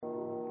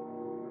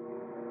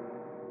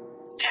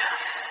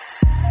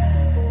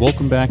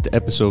Welcome back to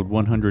episode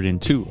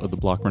 102 of the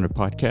Block Runner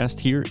podcast.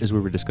 Here is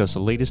where we discuss the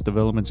latest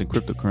developments in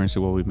cryptocurrency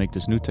while we make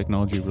this new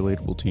technology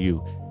relatable to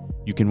you.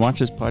 You can watch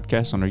this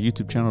podcast on our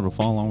YouTube channel to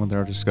follow along with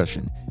our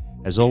discussion.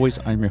 As always,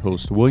 I'm your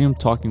host, William,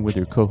 talking with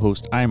your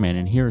co-host, Iman,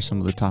 and here are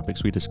some of the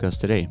topics we discussed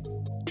today.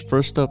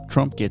 First up,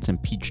 Trump gets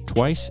impeached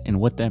twice and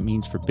what that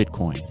means for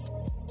Bitcoin.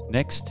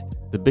 Next,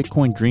 the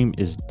Bitcoin dream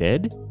is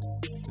dead?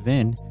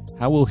 Then,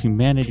 how will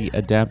humanity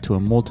adapt to a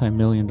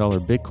multi-million-dollar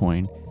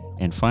Bitcoin?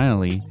 And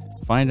finally,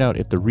 find out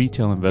if the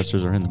retail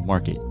investors are in the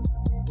market.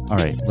 All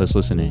right, let's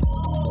listen in.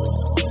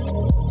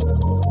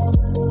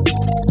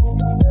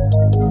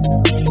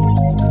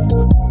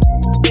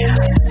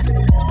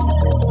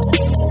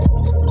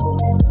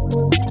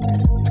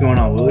 What's going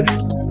on,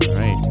 Lewis? All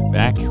right,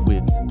 back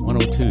with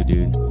 102,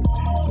 dude.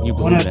 Can you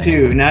believe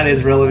 102, that? not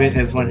as relevant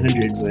as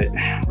 100, but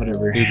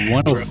whatever. Dude,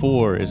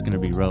 104 is going to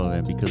be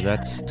relevant because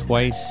that's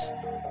twice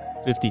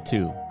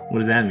 52. What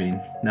does that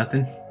mean?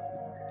 Nothing?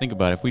 Think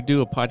about it. If we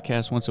do a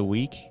podcast once a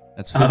week,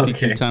 that's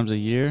 52 times a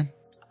year.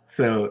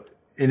 So,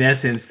 in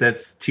essence,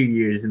 that's 2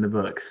 years in the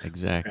books.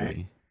 Exactly.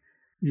 Right?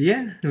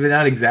 Yeah, but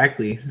not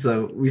exactly.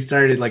 So, we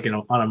started like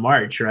on a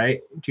March,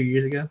 right? 2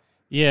 years ago?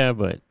 Yeah,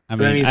 but I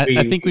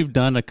think we've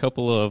done a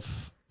couple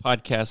of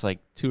podcasts, like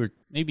two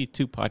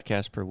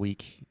podcasts per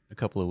week, a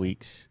couple of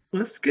weeks.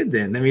 Well, that's good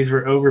then. That means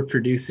we're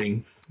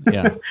overproducing.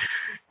 Yeah.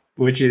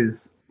 Which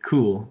is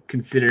cool,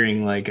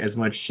 considering like as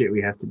much shit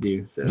we have to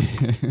do. So,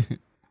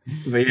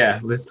 but yeah,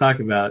 let's talk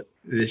about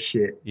this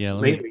shit. Yeah,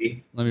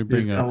 lately, let me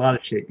bring there's been a lot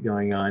of shit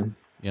going on.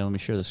 Yeah, let me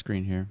share the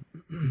screen here.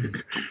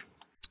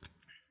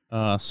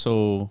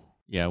 So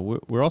yeah,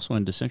 we're also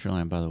in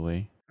Decentraland, by the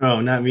way. Oh,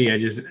 not me. I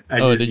just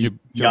did you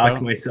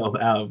knocked myself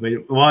out.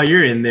 But while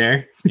you're in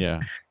there,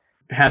 yeah,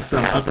 have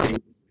some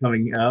updates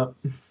coming out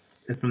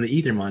from the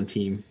Ethermon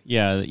team.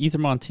 Yeah, the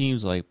Ethermon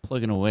team's like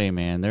plugging away,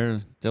 man.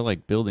 They're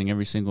like building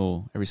every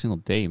single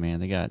day, man.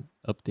 They got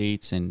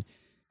updates, and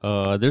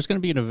there's going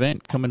to be an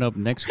event coming up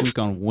next week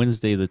on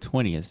Wednesday the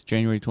 20th,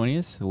 January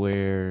 20th,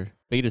 where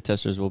beta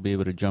testers will be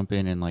able to jump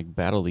in and like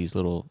battle these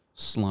little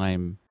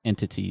slime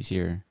entities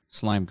here,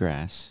 slime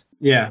grass.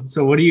 Yeah.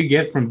 So what do you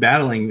get from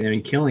battling them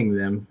and killing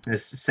them?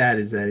 As sad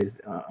as that is,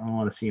 I don't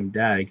want to see them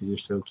die because they're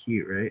so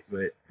cute, right?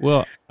 But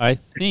well, I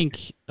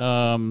think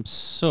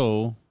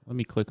so. Let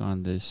me click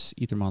on this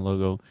Ethermon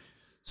logo.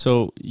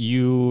 So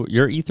your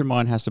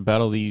Ethermon has to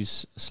battle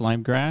these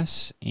slime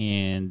grass,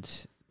 and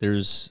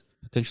there's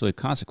potentially a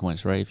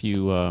consequence, right? If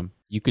you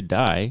could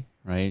die,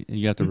 right, and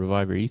you have to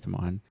revive your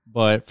Ethermon.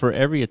 But for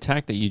every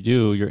attack that you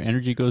do, your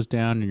energy goes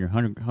down and your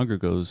hunger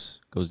goes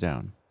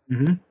down.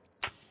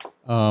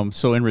 Mm-hmm.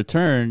 So in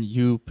return,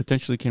 you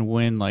potentially can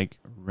win like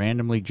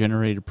randomly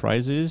generated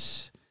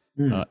prizes,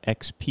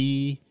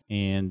 XP,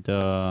 and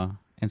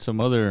some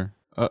other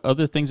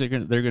things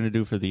they're gonna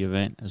do for the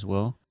event as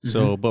well. Mm-hmm.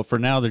 So, but for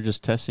now, they're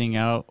just testing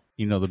out,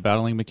 the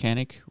battling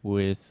mechanic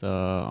with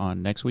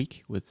on next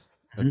week with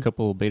a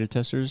couple beta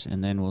testers,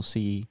 and then we'll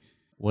see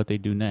what they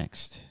do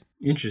next.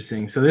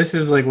 Interesting. So this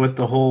is like what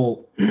the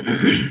whole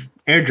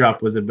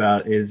airdrop was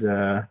about, is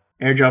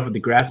airdrop with the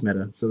grass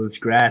meta. So this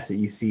grass that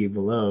you see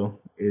below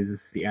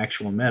is the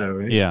actual meta,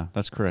 right? Yeah,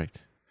 that's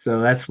correct. So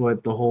that's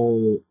what the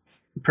whole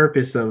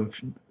purpose of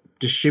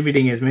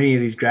distributing as many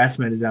of these grass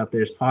metas out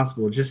there as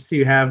possible, just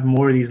to have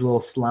more of these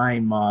little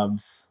slime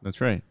mobs. That's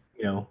right.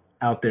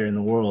 Out there in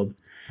the world.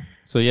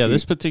 So yeah,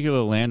 this particular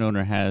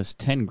landowner has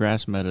 10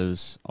 grass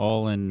metas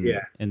all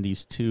in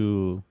these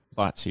two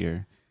plots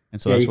here.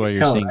 And so that's why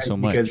you're seeing so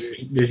much.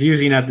 Because there's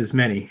usually not this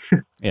many.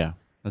 Yeah,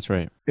 that's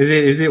right.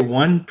 Is it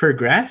one per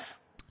grass?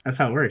 That's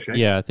how it works, right?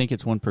 Yeah, I think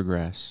it's one per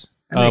grass.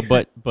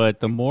 But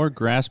the more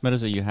grass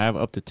metas that you have,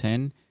 up to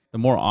 10, the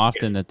more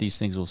often that these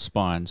things will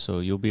spawn. So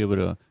you'll be able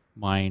to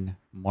mine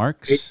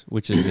marks,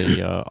 which is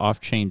a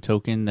off-chain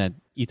token that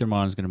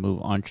Ethermon is going to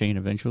move on-chain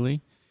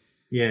eventually.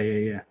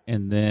 Yeah.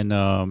 And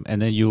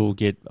then you'll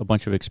get a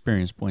bunch of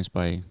experience points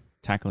by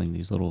tackling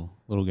these little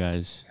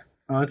guys.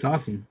 Oh, that's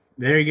awesome.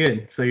 Very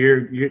good. So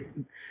you're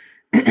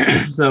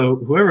so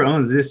whoever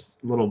owns this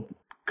little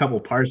couple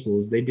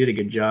parcels, they did a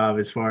good job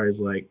as far as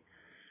like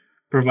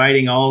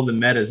providing all the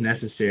metas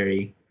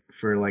necessary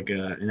for like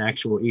an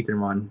actual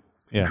Ethermon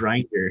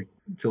grinder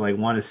to like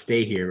want to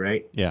stay here,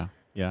 right? Yeah,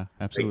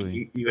 absolutely.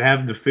 Like you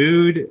have the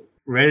food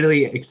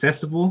readily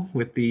accessible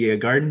with the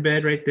garden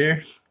bed right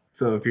there.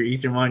 So if your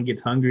Ethermon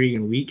gets hungry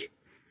and weak,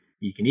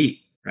 you can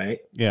eat, right?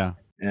 Yeah.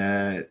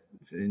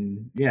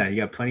 And yeah, you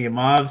got plenty of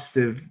mobs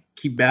to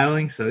keep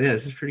battling. So yeah,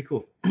 this is pretty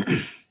cool.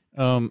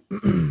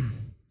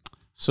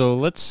 So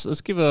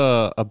let's give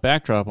a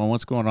backdrop on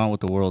what's going on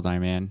with the world,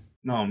 man.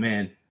 Oh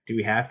man, do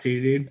we have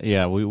to, dude?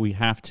 Yeah, we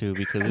have to,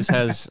 because this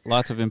has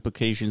lots of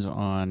implications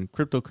on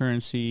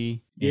cryptocurrency.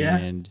 Yeah,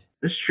 and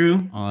that's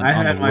true. I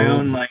had my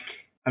own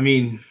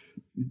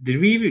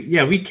did we even?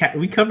 Yeah,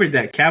 we covered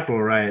that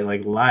Capitol riot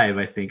like live,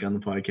 I think, on the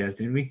podcast,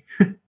 didn't we?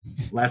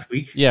 Last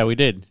week. Yeah, we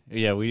did.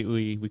 Yeah,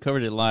 we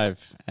covered it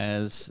live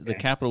as the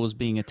Capitol was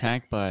being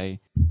attacked by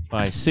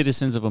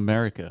citizens of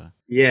America.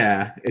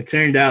 Yeah, it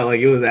turned out like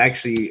it was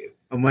actually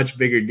a much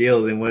bigger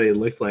deal than what it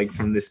looked like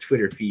from this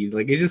Twitter feed.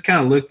 Like it just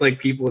kind of looked like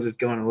people just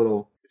going a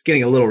little, it's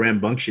getting a little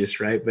rambunctious,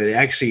 right? But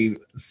actually,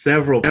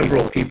 several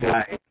people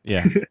died.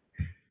 Yeah.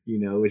 You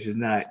know, which is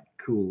not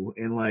cool.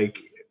 And like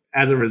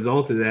as a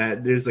result of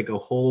that, there's like a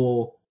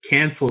whole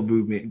cancel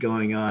movement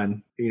going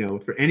on, you know,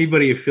 for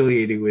anybody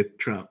affiliated with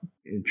Trump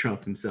and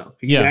Trump himself.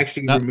 He's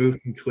actually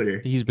removed from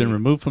Twitter. He's been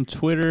removed from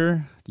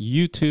Twitter,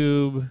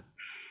 YouTube,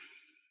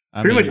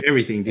 pretty much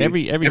everything, dude.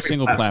 Every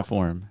single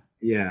platform.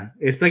 Yeah,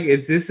 it's like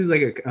this is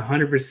like a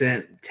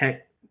 100%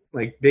 tech,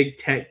 like big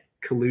tech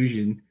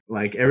collusion.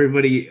 Like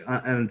everybody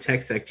on the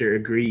tech sector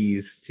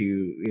agrees to,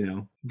 you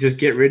know, just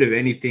get rid of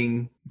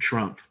anything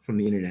Trump from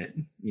the internet,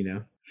 you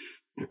know.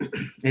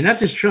 And not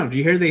just Trump. Do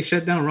you hear they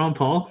shut down Ron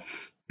Paul?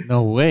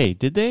 No way.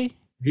 Did they?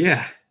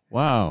 Yeah.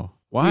 Wow.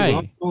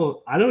 Why?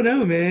 Well, I don't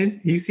know,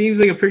 man. He seems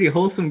like a pretty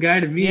wholesome guy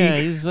to me. Yeah,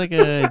 he's like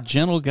a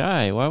gentle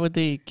guy. Why would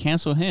they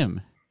cancel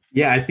him?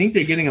 Yeah, I think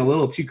they're getting a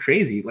little too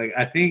crazy. Like,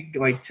 I think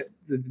like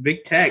the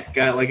big tech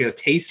got like a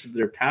taste of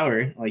their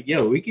power. Like,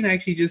 yo, we can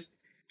actually just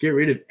get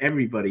rid of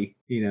everybody,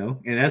 you know?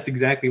 And that's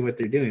exactly what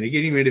they're doing. They're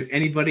getting rid of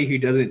anybody who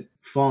doesn't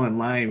fall in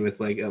line with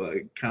like a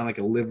kind of like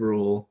a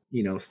liberal,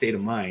 you know, state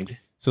of mind.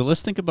 So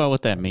let's think about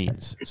what that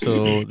means.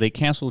 So they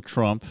canceled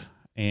Trump,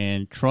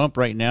 and Trump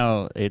right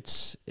now,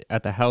 it's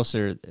at the House,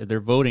 they're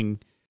voting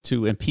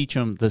to impeach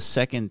him the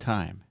second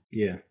time.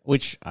 Yeah.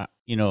 Which,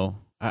 you know,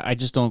 I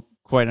just don't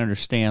quite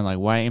understand, like,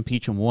 why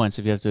impeach him once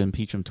if you have to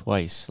impeach him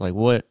twice? Like,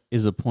 what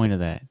is the point of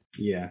that?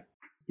 Yeah.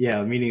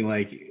 Yeah, meaning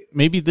like...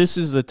 Maybe this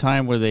is the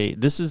time where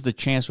this is the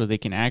chance where they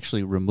can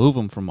actually remove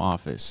him from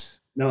office.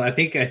 No, I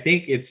think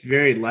it's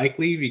very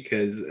likely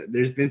because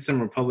there's been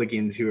some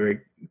Republicans who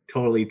are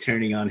totally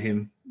turning on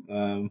him.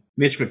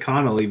 Mitch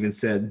McConnell even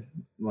said,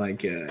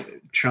 like,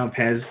 Trump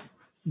has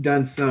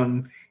done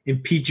some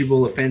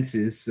impeachable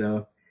offenses,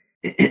 so...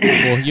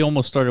 Well, he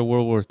almost started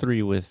World War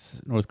III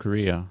with North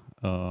Korea.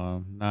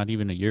 Not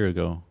even a year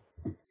ago.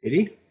 Did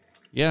he?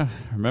 Yeah,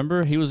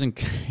 remember he was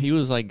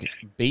like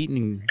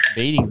baiting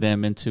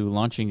them into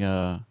launching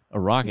a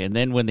rocket, and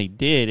then when they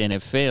did and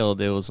it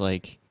failed, it was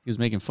like he was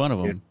making fun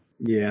of them.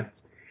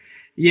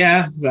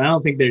 Yeah, but I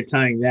don't think they're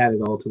tying that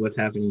at all to what's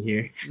happening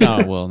here.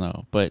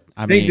 No, but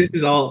I mean, think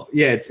this is all.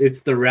 Yeah,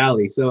 it's the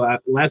rally. So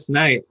last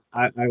night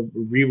I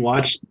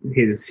rewatched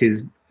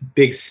his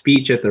big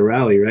speech at the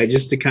rally, right?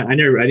 Just to I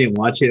didn't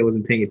watch it. I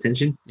wasn't paying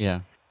attention. Yeah.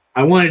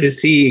 I wanted to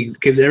see,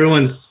 because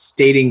everyone's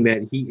stating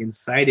that he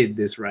incited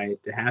this riot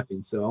to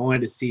happen. So I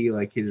wanted to see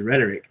like his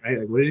rhetoric, right?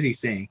 Like, what is he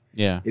saying?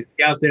 Yeah. Is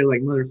he out there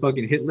like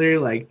motherfucking Hitler?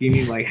 Like, do you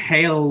mean like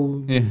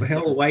hail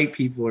white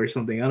people or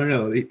something? I don't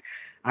know.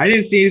 I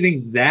didn't see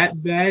anything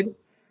that bad.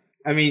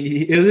 I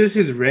mean, it was just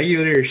his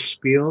regular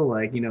spiel,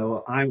 like, you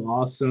know, I'm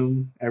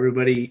awesome.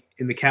 Everybody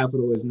in the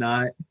Capitol is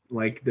not.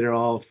 Like, they're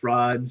all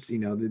frauds. You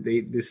know,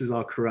 this is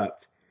all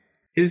corrupt.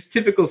 His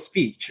typical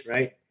speech,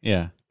 right?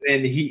 Yeah.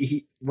 And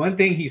he one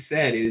thing he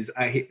said is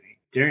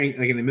during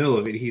like in the middle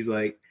of it, he's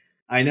like,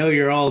 I know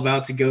you're all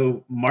about to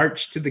go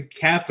march to the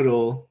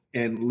Capitol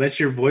and let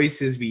your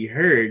voices be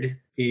heard.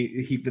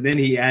 But then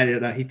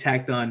he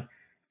tacked on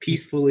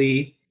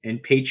peacefully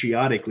and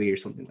patriotically or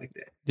something like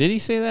that. Did he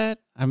say that?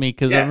 I mean,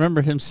 because I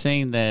remember him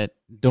saying that,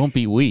 don't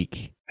be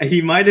weak.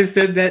 He might have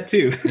said that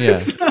too. Yeah.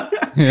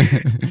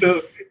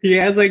 So he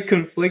has like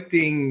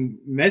conflicting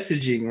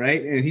messaging,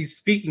 right? And he's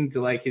speaking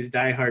to like his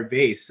diehard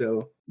base.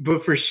 So,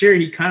 but for sure,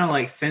 he kind of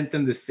like sent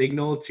them the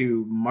signal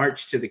to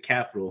march to the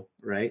Capitol,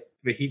 right?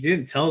 But he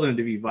didn't tell them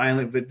to be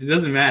violent, but it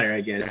doesn't matter,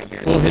 I guess.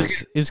 Well,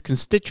 his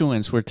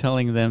constituents were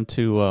telling them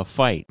to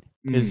fight.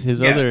 His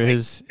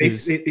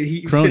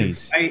cronies.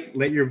 Said, fight,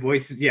 let your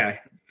voices,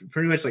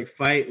 pretty much like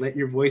fight, let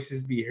your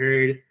voices be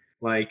heard.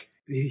 Like,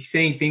 he's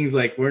saying things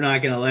like, we're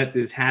not going to let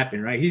this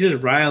happen, right? He's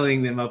just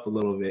riling them up a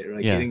little bit,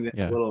 right? Getting them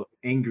a little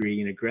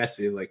angry and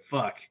aggressive, like,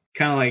 fuck.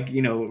 Kind of like,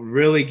 you know,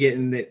 really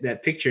getting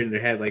that picture in their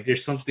head. Like,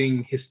 there's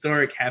something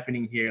historic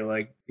happening here.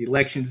 Like, the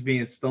election's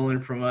being stolen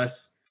from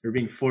us. We're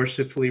being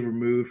forcibly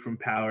removed from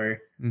power.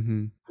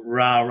 Mm-hmm.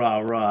 Rah, rah,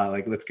 rah.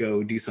 Like, let's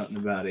go do something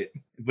about it.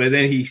 But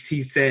then he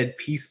said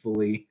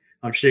peacefully,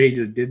 I'm sure he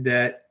just did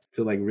that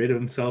to, like, rid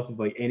himself of,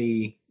 like,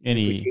 any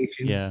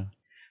implications. Yeah.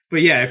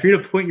 But yeah, if you're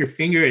to point your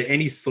finger at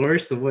any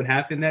source of what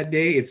happened that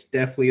day, it's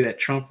definitely that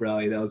Trump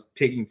rally that was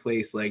taking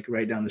place like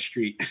right down the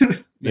street.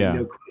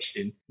 No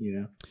question,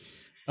 you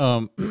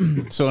know.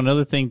 So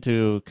another thing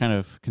to kind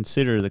of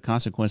consider the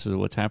consequences of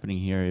what's happening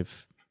here,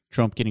 if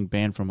Trump getting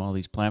banned from all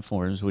these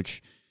platforms,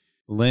 which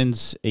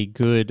lends a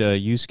good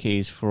use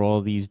case for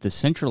all these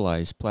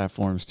decentralized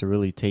platforms to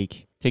really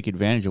take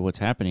advantage of what's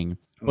happening.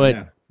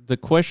 But the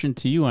question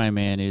to you,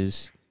 I-Man,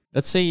 is,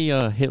 let's say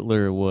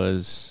Hitler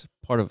was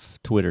part of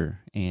Twitter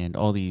and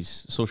all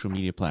these social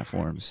media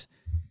platforms,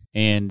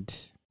 and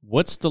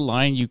what's the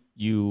line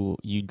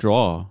you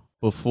draw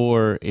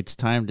before it's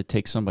time to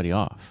take somebody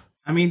off?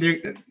 I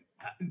mean,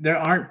 there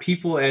aren't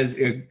people as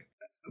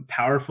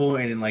powerful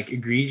and like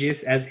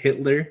egregious as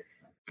Hitler.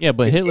 Yeah,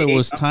 but Hitler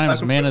was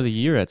Times Man of the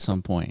Year at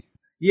some point.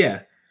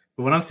 Yeah,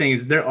 but what I'm saying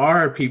is there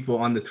are people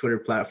on the Twitter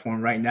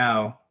platform right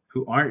now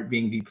who aren't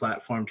being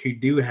deplatformed, who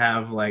do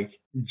have like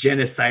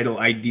genocidal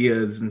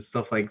ideas and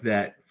stuff like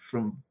that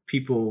from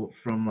people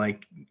from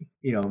like,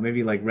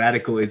 maybe like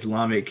radical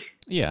Islamic.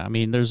 Yeah, I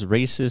mean, there's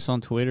racists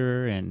on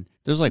Twitter, and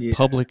there's like Yeah.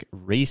 public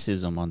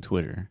racism on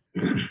Twitter.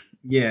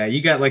 Yeah,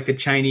 you got like the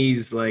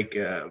Chinese like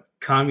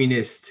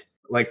communist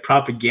like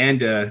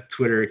propaganda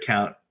Twitter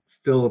account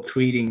still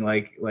tweeting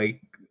like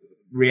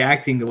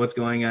reacting to what's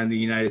going on in the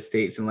United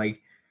States and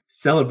like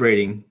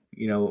celebrating,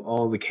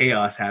 all the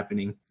chaos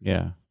happening.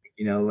 Yeah.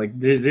 Like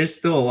there's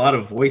still a lot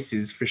of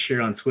voices for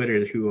sure on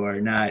Twitter who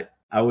are not,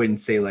 I wouldn't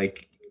say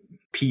like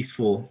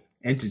peaceful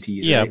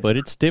entities. Yeah, right? but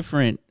it's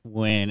different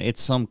when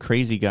it's some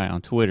crazy guy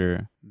on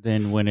Twitter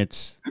than when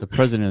it's the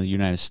president of the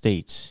United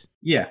States.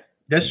 Yeah,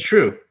 that's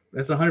true.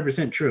 That's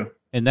 100% true.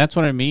 And that's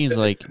what I mean. Is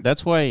like,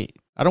 that's why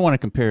I don't want to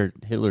compare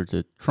Hitler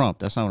to Trump.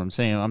 That's not what I'm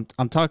saying.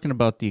 I'm talking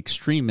about the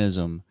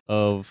extremism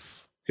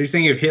of. So you're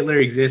saying if Hitler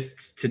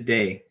exists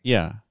today,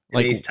 yeah,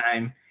 today's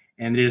time,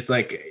 and there's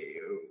like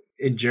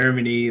in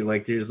Germany,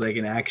 like there's like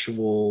an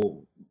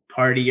actual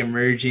party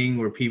emerging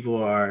where people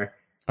are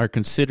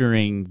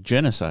considering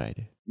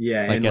genocide.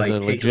 Yeah, like and as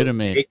like a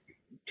legitimate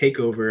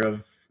takeover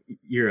of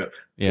Europe.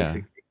 Yeah,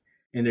 basically.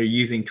 And they're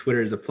using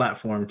Twitter as a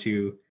platform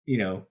to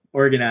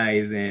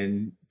organize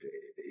and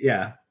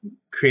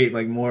create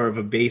like more of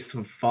a base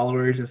of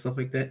followers and stuff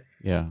like that.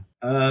 Yeah.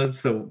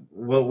 So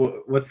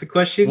what's the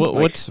question?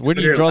 Where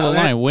do you draw the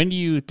line? When do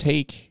you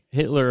take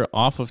Hitler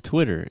off of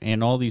Twitter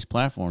and all these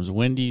platforms?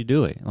 When do you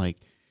do it? Like,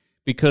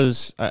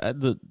 because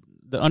the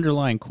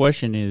underlying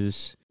question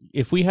is,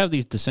 if we have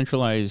these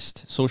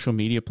decentralized social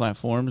media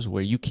platforms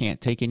where you can't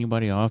take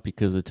anybody off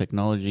because the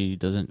technology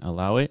doesn't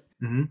allow it,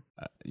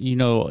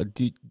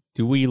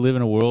 do we live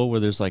in a world where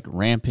there's like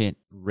rampant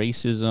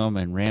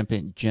racism and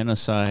rampant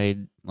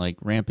genocide, like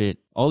rampant,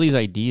 all these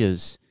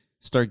ideas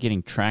start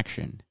getting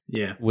traction?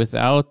 Yeah.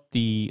 Without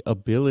the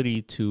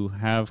ability to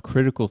have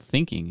critical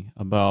thinking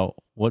about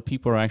what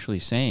people are actually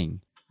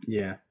saying.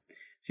 Yeah.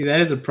 See, that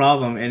is a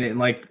problem. And it,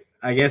 like,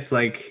 I guess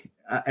like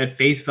at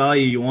face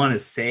value, you want to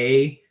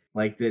say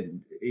like that,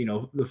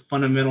 the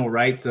fundamental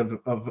rights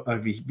of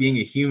being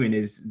a human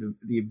is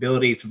the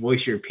ability to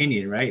voice your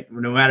opinion, right?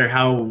 No matter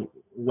how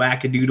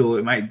wackadoodle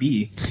it might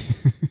be.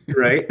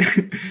 Right?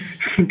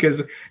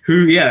 Because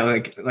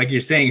like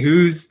you're saying,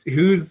 who's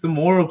the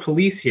moral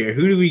police here?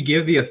 Who do we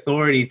give the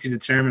authority to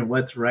determine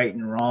what's right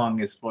and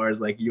wrong as far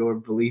as like your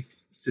belief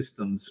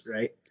systems,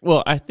 right?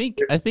 Well, I think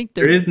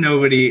there is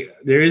no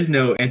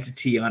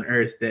entity on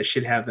earth that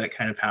should have that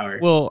kind of power.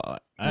 Well,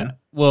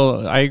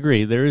 I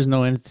agree. There is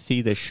no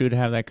entity that should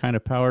have that kind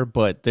of power,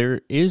 but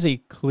there is a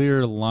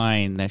clear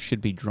line that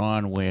should be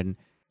drawn when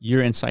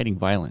you're inciting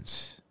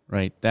violence,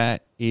 right?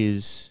 That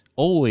is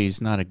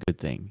always not a good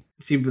thing.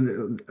 See,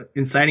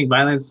 inciting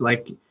violence,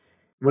 like,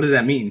 what does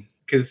that mean?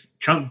 Because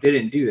Trump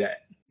didn't do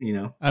that,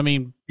 I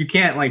mean, you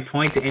can't like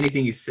point to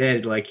anything he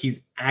said like he's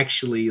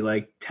actually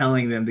like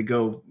telling them to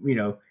go,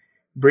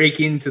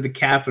 break into the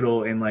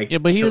Capitol and like. Yeah,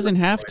 but he doesn't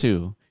have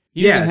to.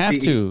 He doesn't have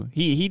to.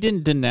 He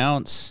didn't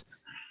denounce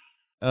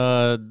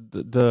the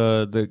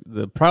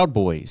Proud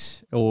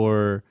Boys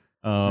or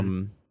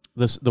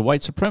the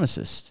white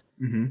supremacists,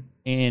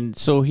 and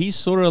so he's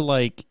sort of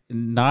like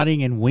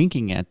nodding and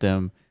winking at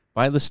them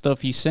by the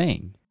stuff he's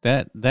saying.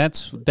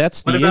 That's the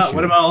issue.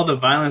 What about all the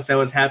violence that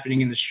was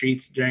happening in the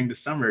streets during the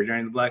summer,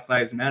 during the Black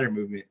Lives Matter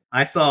movement?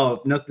 I saw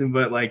nothing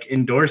but like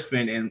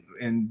endorsement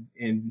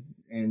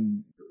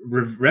and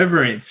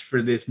reverence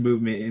for this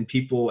movement and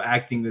people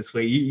acting this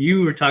way.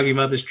 You were talking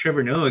about this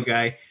Trevor Noah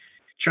guy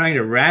trying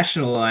to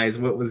rationalize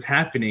what was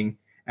happening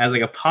as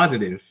like a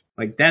positive.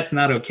 Like, that's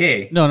not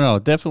okay. No,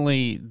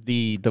 definitely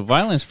the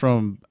violence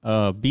from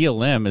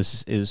BLM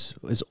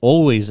is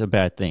always a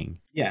bad thing.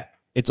 Yeah.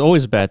 It's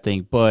always a bad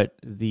thing, but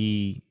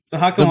the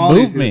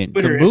movement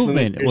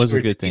was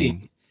a good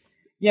thing.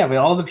 Yeah, but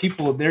all the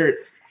people, they're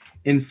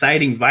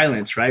inciting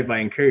violence, right, by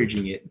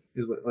encouraging it.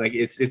 Is like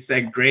it's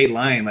that gray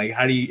line. Like,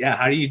 how do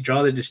you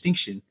draw the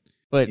distinction?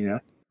 But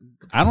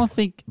I don't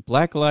think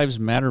Black Lives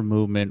Matter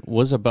movement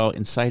was about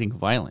inciting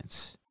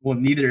violence. Well,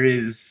 neither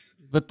is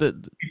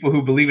the people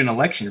who believe in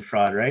election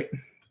fraud, right?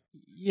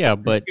 Yeah,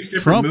 but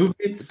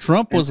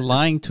Trump was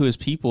lying to his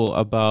people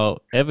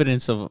about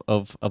evidence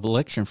of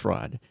election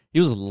fraud. He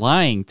was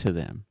lying to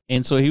them.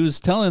 And so he was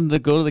telling them to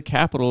go to the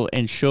Capitol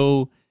and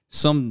show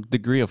some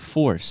degree of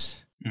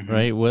force,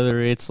 right? Whether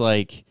it's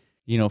like,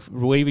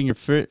 waving your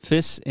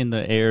fists in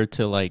the air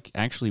to like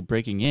actually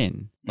breaking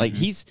in. Like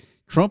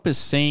Trump is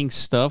saying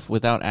stuff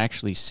without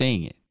actually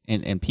saying it.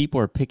 And people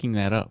are picking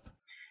that up.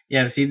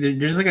 Yeah, see,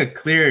 there's like a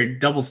clear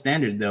double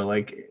standard though.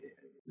 Like,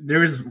 there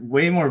was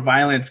way more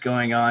violence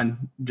going on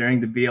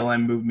during the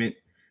BLM movement.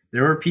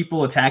 There were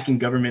people attacking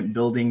government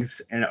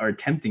buildings and are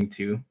attempting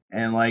to.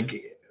 And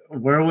like,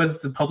 where was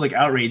the public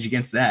outrage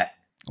against that?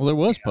 Well, there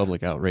was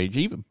public outrage.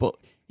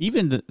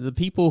 Even the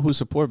people who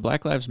support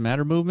Black Lives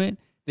Matter movement,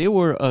 they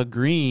were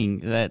agreeing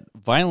that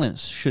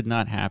violence should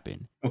not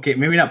happen. Okay,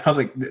 maybe not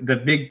public. The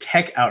big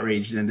tech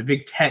outrage then. The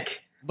big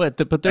tech But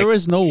there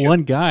is no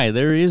one guy.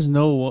 There is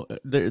no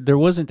there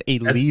wasn't a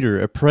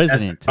leader, a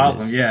president that's the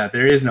problem. to this. Yeah,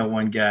 there is no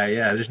one guy.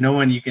 Yeah, there's no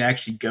one you can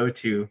actually go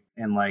to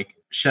and like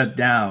shut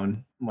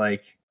down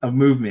like a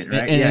movement,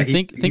 right? And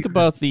think He's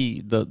about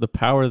the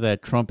power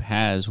that Trump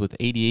has with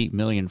 88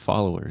 million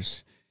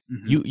followers.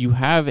 You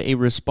have a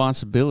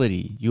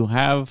responsibility. You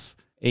have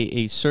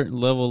a certain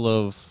level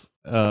of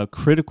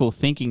critical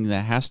thinking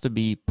that has to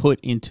be put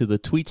into the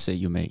tweets that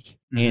you make.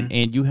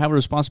 And you have a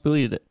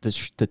responsibility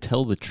to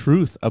tell the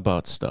truth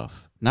about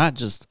stuff, not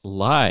just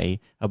lie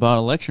about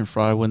election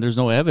fraud when there's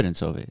no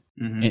evidence of it.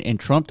 And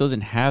Trump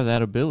doesn't have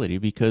that ability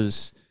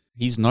because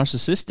he's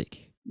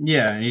narcissistic.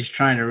 Yeah, and he's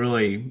trying to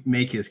really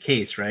make his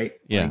case, right?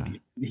 Yeah.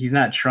 Like, he's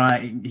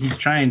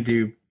trying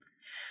to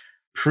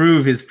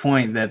prove his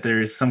point that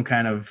there is some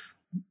kind of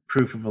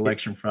proof of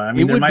election fraud. I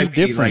mean, it would be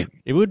different.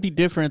 It would be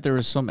different if there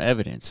was some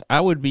evidence. I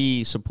would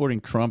be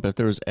supporting Trump if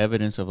there was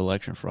evidence of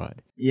election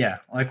fraud. Yeah,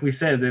 like we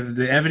said,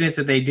 the evidence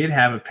that they did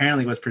have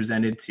apparently was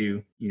presented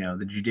to,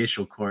 the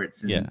judicial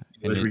courts, and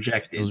it was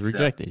rejected. It was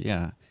rejected,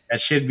 yeah.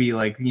 That should be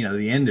like,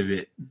 the end of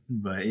it.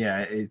 But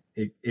yeah,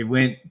 it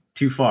went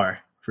too far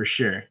for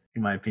sure,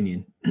 in my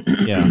opinion.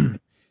 Yeah.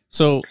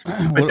 So,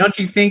 but don't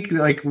you think,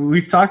 like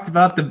we've talked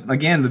about the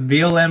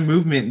BLM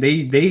movement,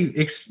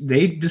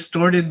 they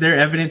distorted their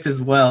evidence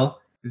as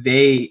well.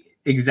 They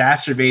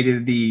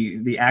exacerbated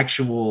the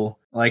actual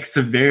like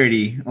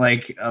severity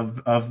like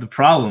of the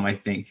problem. I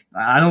think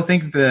I don't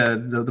think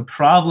the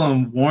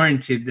problem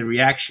warranted the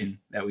reaction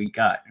that we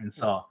got and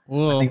saw.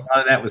 Well, I think a lot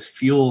of that was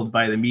fueled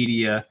by the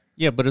media.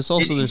 Yeah, but it's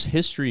also there's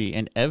history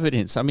and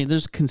evidence. I mean,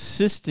 there's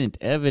consistent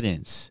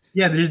evidence.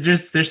 Yeah,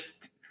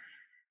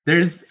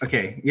 there's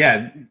okay,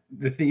 yeah.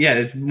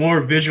 It's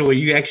more visual.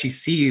 You actually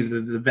see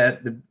the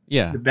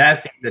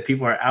bad things that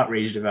people are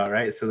outraged about,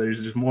 right? So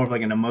there's just more of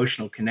like an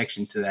emotional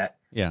connection to that.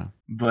 Yeah.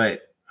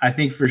 But I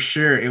think for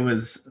sure it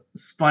was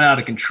spun out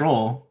of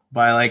control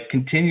by like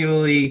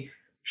continually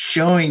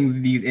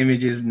showing these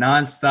images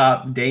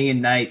nonstop, day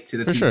and night to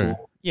the people. For sure.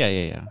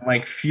 Yeah.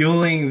 Like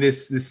fueling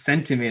this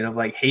sentiment of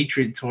like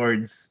hatred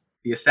towards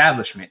the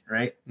establishment,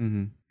 right?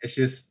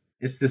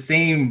 It's the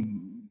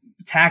same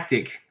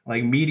tactic,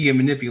 like media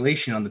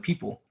manipulation on the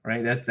people,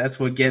 right? That's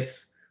what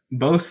gets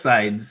both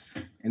sides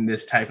in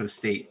this type of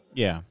state.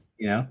 Yeah.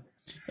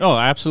 Oh,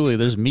 absolutely.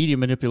 There's media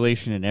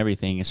manipulation and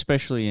everything,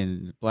 especially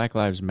in Black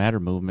Lives Matter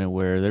movement,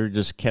 where they're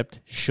just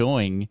kept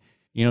showing,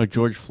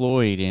 George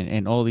Floyd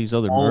and all these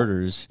other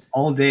murders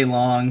all day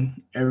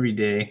long, every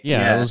day.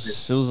 Yeah, it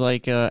was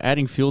like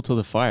adding fuel to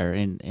the fire,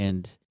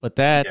 but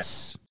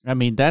that's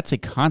that's a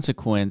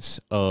consequence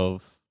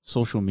of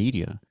social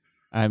media.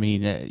 I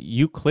mean,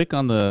 you click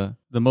on the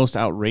most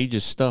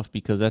outrageous stuff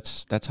because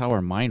that's how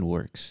our mind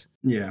works.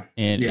 Yeah,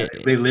 and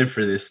they live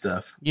for this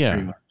stuff. Yeah,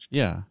 pretty much.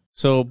 Yeah.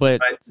 So,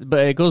 but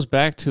it goes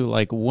back to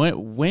like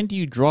when do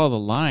you draw the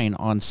line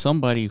on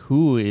somebody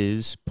who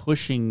is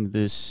pushing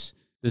this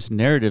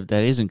narrative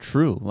that isn't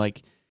true?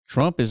 Like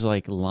Trump is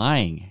like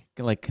lying,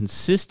 like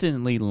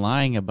consistently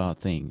lying about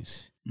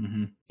things.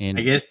 And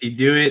I guess you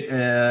do it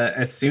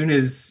as soon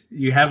as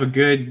you have a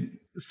good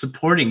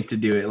supporting to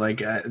do it.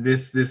 Like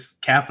this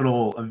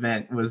Capitol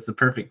event was the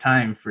perfect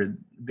time for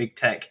big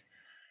tech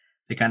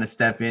to kind of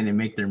step in and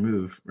make their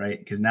move, right?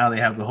 Because now they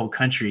have the whole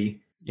country.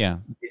 Yeah,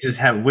 they just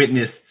have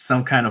witnessed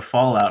some kind of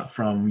fallout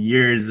from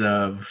years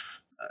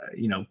of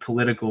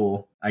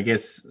political. I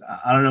guess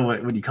I don't know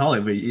what you call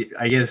it, but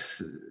I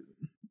guess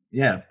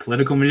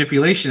political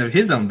manipulation of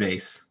his own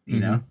base.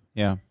 Yeah,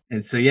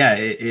 and so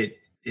it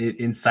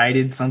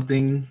incited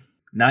something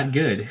not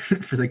good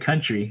for the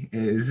country.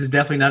 This is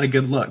definitely not a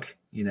good look.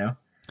 Yeah,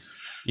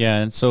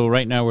 and so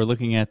right now we're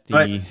looking at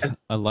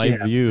a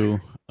live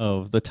view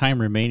of the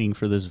time remaining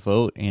for this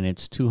vote, and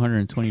it's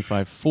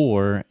 225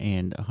 for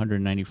and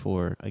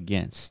 194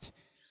 against.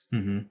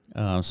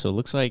 So it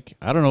looks like,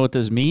 I don't know what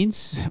this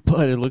means,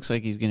 but it looks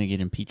like he's going to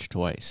get impeached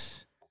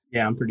twice.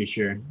 Yeah, I'm pretty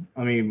sure.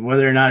 I mean,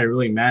 whether or not it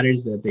really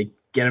matters that they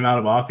get him out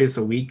of office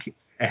a week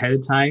ahead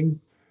of time,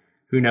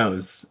 who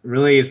knows?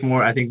 Really, it's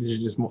more, I think this is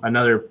just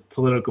another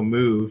political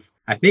move.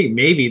 I think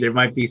maybe there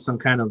might be some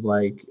kind of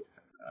like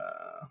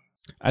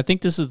I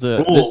think this is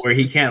the rule where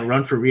he can't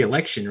run for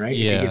re-election, right?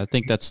 Yeah, I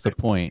think that's the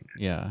point.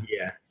 Yeah.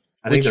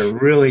 I think they're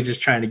really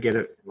just trying to get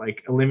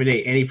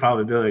eliminate any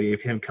probability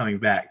of him coming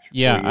back.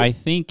 Yeah, I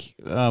think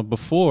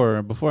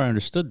before I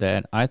understood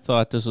that, I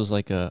thought this was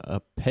like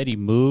a petty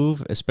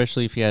move,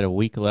 especially if he had a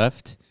week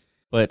left.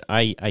 But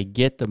I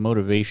get the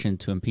motivation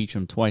to impeach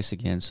him twice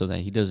again so that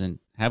he doesn't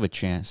have a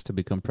chance to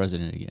become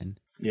president again.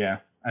 Yeah,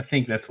 I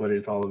think that's what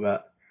it's all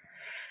about.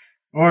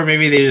 Or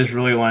maybe they just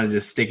really want to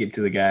just stick it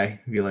to the guy.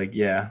 Be like,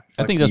 yeah.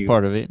 I think that's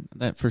part of it.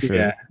 That for sure.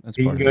 Yeah,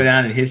 he can go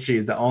down in history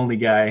as the only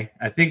guy.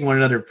 I think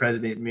one other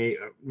president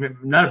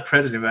not a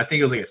president, but I think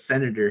it was like a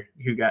senator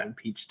who got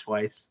impeached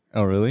twice.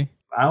 Oh, really?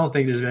 I don't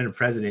think there's been a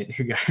president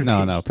who got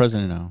impeached. No,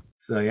 president, no.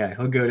 So yeah,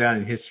 he'll go down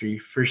in history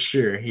for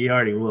sure. He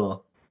already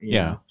will. You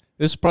know?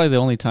 This is probably the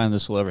only time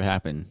this will ever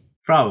happen.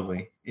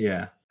 Probably,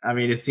 yeah. I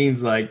mean, it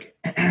seems like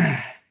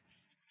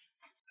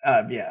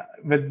Yeah,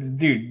 but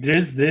dude,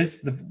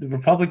 the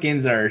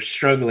Republicans are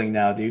struggling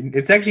now, dude.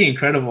 It's actually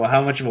incredible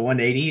how much of a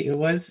 180 it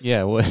was.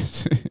 Yeah, it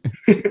was.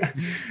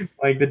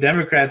 Like the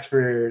Democrats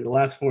for the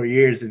last 4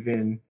 years have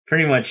been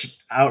pretty much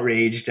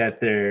outraged at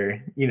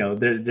their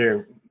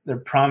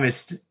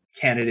promised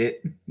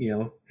candidate,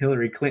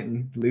 Hillary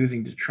Clinton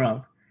losing to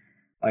Trump.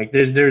 Like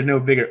there's no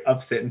bigger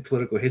upset in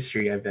political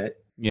history, I bet.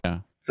 Yeah.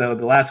 So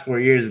the last 4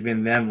 years have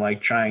been them like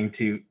trying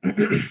to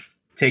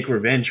take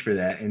revenge for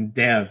that. And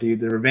damn, dude,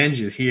 the revenge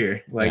is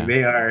here. Like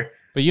they are.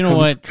 But you know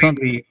what? Trump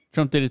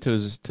did it to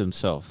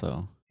himself,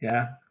 though.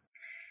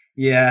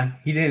 Yeah,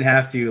 he didn't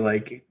have to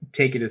like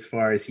take it as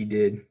far as he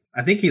did.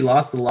 I think he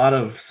lost a lot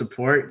of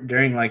support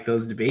during like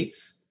those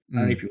debates. I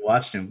don't know if you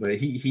watched him, but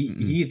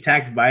he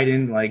attacked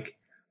Biden like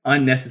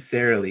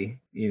unnecessarily,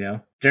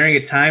 during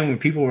a time when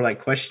people were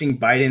like questioning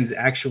Biden's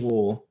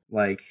actual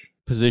like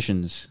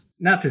positions.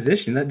 Not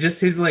position, that just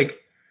his like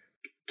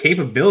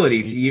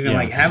capability to even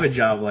like have a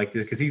job like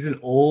this, because he's an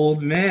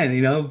old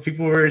man.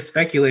 People were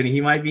speculating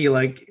he might be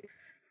like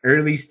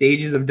early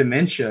stages of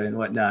dementia and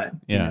whatnot.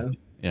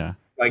 Yeah.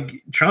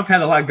 Like Trump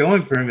had a lot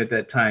going for him at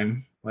that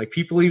time. Like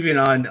people even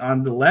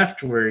on the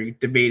left were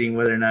debating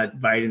whether or not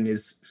Biden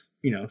is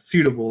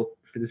suitable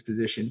for this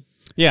position.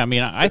 Yeah, I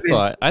mean,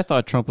 I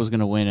thought Trump was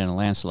going to win in a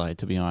landslide,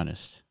 to be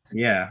honest.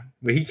 Yeah,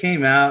 but he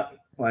came out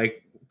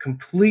like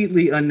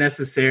completely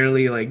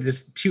unnecessarily, like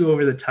just too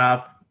over the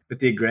top with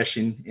the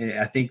aggression, and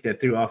I think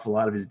that threw off a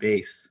lot of his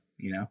base.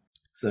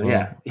 So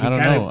yeah, I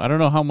don't know. I don't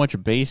know how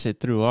much base it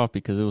threw off,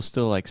 because it was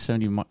still like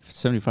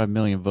 75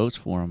 million votes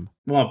for him.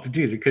 Well,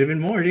 dude, it could have been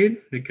more, dude.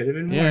 It could have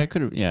been more. Yeah, it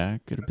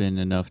could have been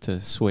enough to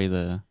sway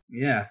the.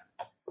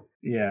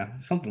 Yeah,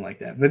 something like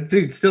that. But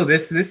dude, still,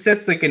 this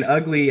sets like an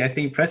ugly, I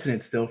think,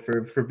 precedent still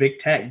for big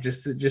tech.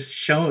 Just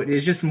show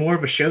it's just more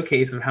of a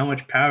showcase of how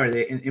much power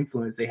and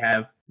influence they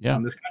have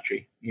on this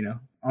country,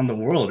 on the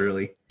world,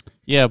 really.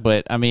 Yeah,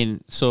 but I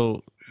mean,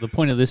 so the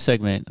point of this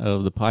segment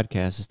of the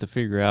podcast is to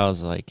figure out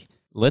is like,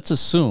 let's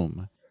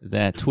assume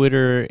that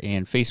Twitter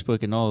and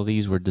Facebook and all of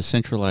these were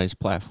decentralized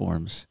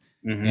platforms,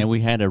 and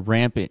we had a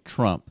rampant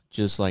Trump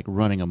just like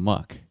running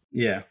amok.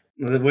 Yeah.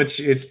 Which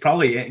it's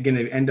probably going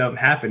to end up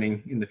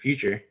happening in the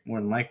future,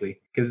 more than likely,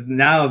 because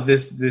now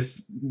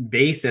this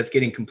base that's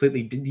getting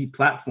completely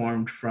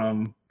deplatformed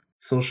from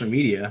social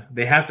media,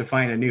 they have to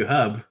find a new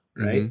hub,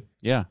 right? Mm-hmm.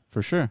 Yeah,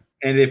 for sure.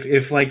 And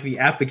if like the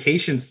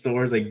application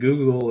stores like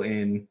Google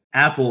and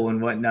Apple and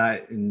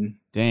whatnot, and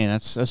dang,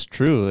 that's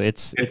true.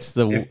 It's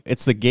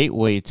the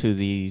gateway to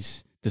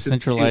these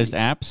decentralized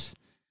apps.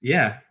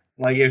 Yeah,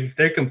 like if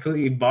they're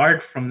completely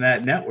barred from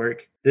that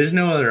network, there's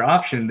no other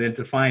option than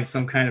to find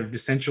some kind of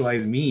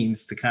decentralized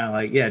means to kind of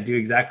like, do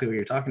exactly what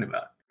you're talking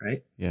about,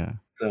 right? Yeah.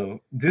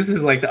 So this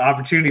is like the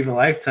opportunity of a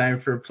lifetime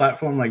for a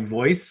platform like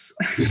Voice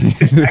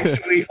to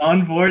actually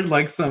onboard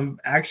like some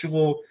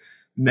actual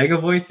mega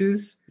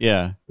voices.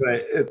 Yeah.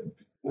 But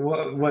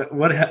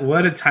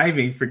what a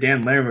timing for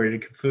Dan Larimer to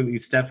completely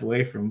step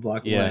away from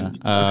Block One.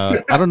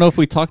 I don't know if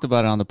we talked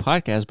about it on the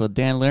podcast, but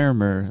Dan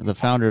Larimer, the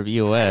founder of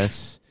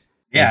EOS,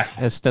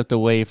 has stepped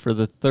away for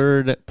the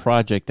third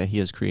project that he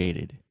has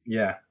created.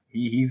 Yeah,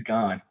 he's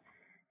gone.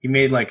 He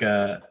made like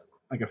a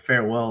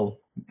farewell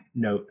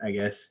note, I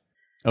guess.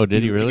 Oh,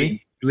 did he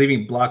really?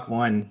 Leaving Block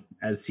One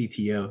as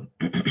CTO.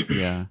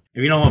 Yeah.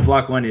 If you know what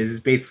Block One is, it's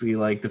basically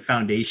like the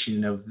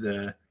foundation of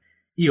the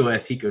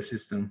EOS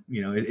ecosystem.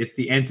 It's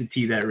the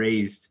entity that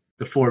raised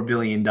the $4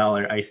 billion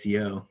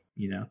ICO.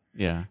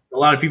 Yeah. A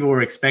lot of people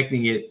were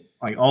expecting it,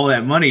 like all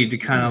that money, to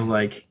kind of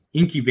like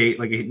incubate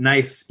like a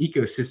nice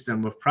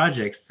ecosystem of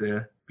projects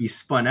to be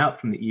spun out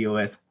from the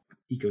EOS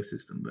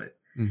ecosystem, but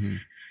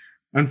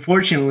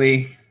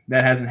unfortunately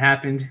that hasn't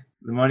happened.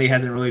 The money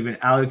hasn't really been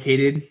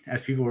allocated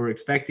as people were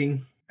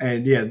expecting,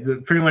 and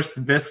pretty much the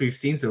best we've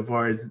seen so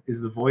far is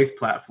the Voice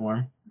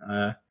platform,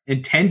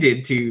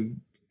 intended to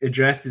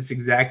address this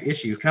exact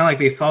issue. It's kind of like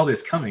they saw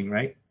this coming,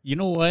 right? You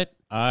know what?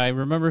 I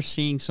remember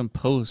seeing some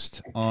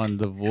posts on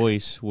The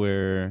Voice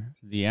where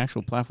the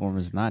actual platform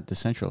is not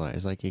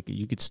decentralized. Like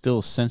you could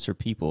still censor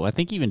people. I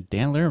think even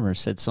Dan Larimer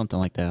said something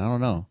like that. I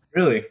don't know.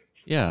 Really?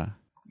 Yeah.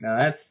 No,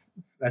 that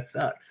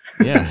sucks.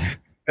 Yeah.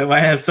 That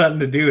might have something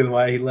to do with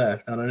why he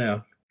left. I don't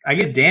know. I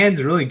guess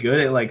Dan's really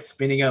good at like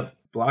spinning up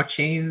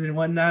blockchains and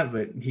whatnot,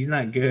 but he's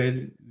not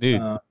good.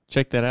 Dude,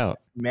 check that out.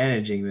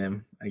 Managing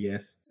them, I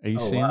guess. Are you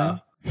seeing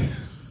that?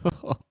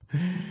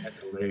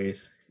 That's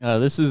hilarious.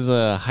 This is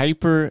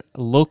hyper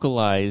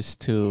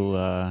localized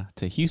to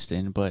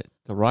Houston, but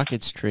the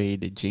Rockets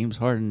trade James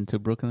Harden to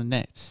Brooklyn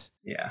Nets.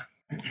 Yeah,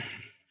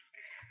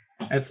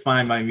 that's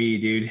fine by me,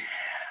 dude.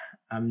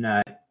 I'm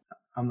not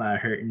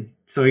hurting.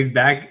 So he's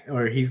back,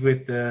 or he's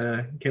with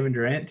Kevin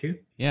Durant too.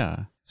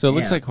 Yeah. So it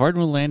looks like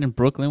Harden will land in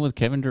Brooklyn with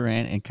Kevin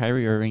Durant and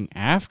Kyrie Irving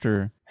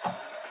after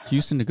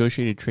Houston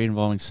negotiated a trade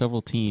involving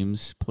several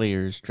teams,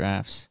 players,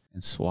 drafts,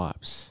 and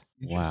swaps.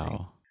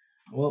 Wow.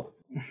 Well,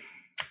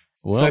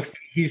 sucks to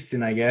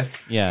Houston, I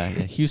guess. Yeah,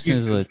 Houston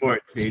is a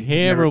sports,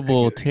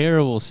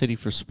 terrible city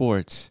for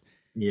sports.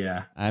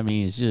 Yeah. I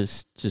mean, it's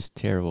just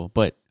terrible.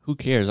 But who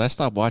cares? I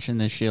stopped watching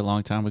this shit a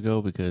long time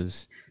ago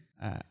because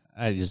I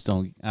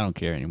I don't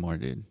care anymore,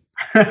 dude.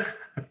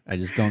 I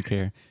just don't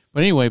care.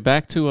 But anyway,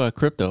 back to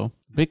crypto.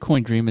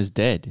 Bitcoin dream is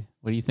dead.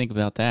 What do you think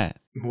about that?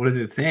 What is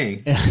it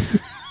saying?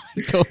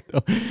 I don't know.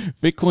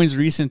 Bitcoin's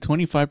recent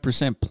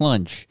 25%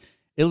 plunge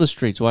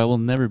illustrates why it will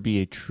never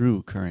be a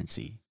true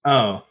currency.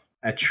 Oh,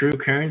 a true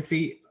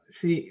currency?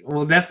 See,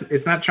 well,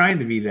 it's not trying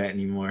to be that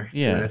anymore.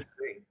 Yeah. So that's the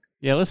thing.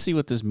 Yeah, let's see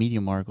what this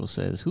Medium article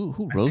says.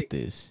 Who wrote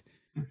this?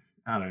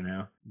 I don't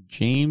know.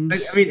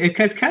 James. I mean,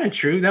 it's kind of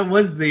true. That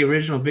was the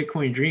original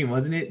Bitcoin dream,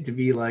 wasn't it? To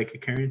be like a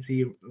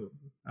currency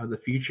of the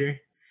future.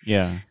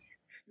 Yeah.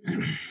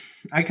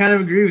 I kind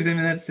of agree with him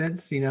in that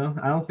sense. You know,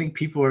 I don't think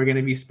people are going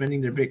to be spending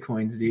their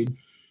Bitcoins, dude,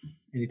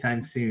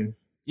 anytime soon.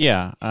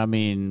 Yeah, I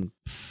mean,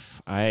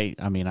 I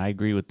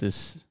agree with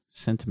this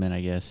sentiment,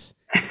 I guess.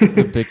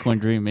 The Bitcoin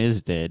dream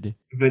is dead.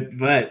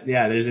 But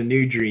yeah, there's a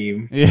new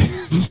dream. Yeah,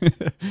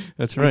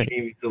 that's right.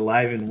 Dream is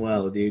alive and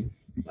well, dude.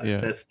 That's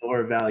Yeah. that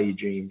store value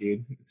dream,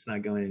 dude. It's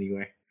not going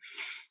anywhere.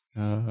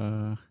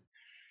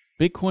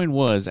 Bitcoin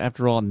was,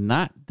 after all,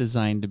 not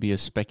designed to be a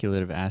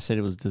speculative asset.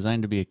 It was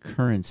designed to be a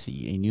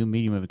currency, a new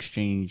medium of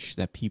exchange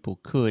that people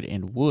could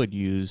and would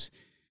use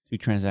to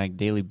transact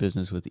daily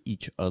business with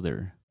each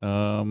other.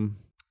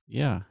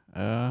 Yeah.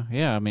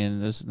 I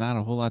mean, there's not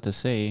a whole lot to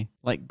say.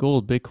 Like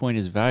gold, Bitcoin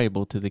is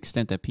valuable to the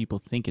extent that people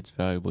think it's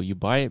valuable. You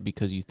buy it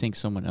because you think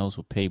someone else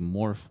will pay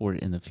more for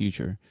it in the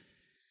future.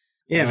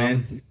 Yeah,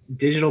 man.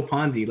 Digital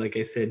Ponzi, like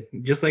I said,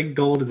 just like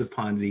gold is a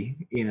Ponzi,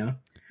 you know?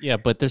 Yeah,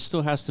 but there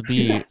still has to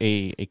be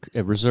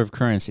a reserve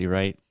currency,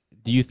 right?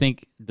 Do you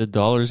think the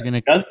dollar is going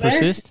to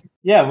persist?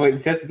 Yeah,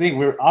 but that's the thing.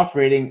 We're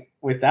operating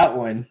without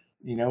one.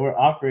 You know, we're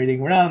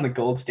not on the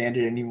gold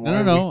standard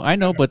anymore. No, I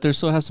know, but there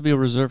still has to be a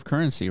reserve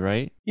currency,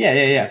 right?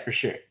 Yeah, for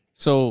sure.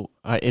 So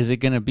is it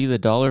going to be the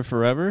dollar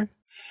forever?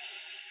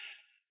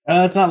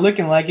 It's not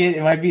looking like it.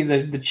 It might be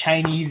the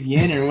Chinese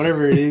yen or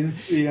whatever it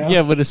is. You know?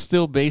 Yeah, but it's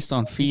still based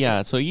on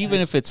fiat. So even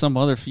if it's some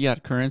other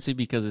fiat currency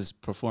because it's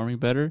performing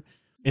better,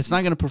 it's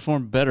not going to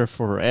perform better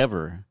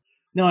forever.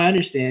 No, I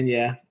understand.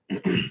 Yeah,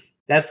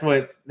 that's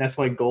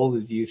why gold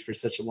is used for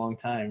such a long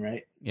time,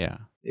 right? Yeah,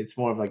 it's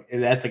more of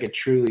that's like a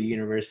truly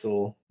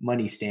universal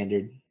money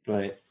standard.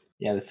 But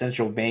yeah, the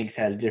central banks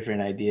had a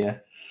different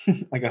idea,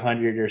 like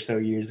 100 or so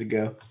years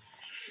ago.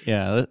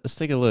 Yeah, let's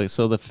take a look.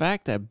 So the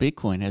fact that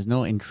Bitcoin has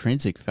no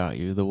intrinsic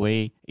value the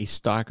way a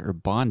stock or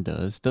bond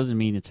doesn't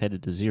mean it's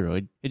headed to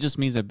zero. It just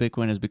means that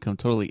Bitcoin has become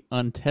totally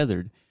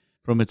untethered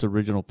from its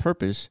original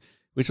purpose,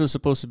 which was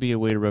supposed to be a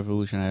way to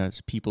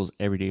revolutionize people's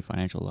everyday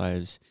financial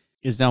lives,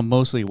 is now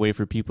mostly a way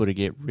for people to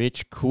get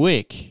rich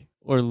quick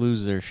or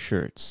lose their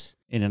shirts.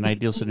 In an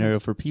ideal scenario,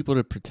 for people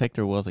to protect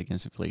their wealth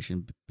against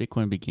inflation,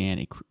 Bitcoin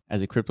began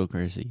as a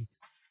cryptocurrency.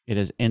 It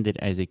has ended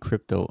as a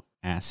crypto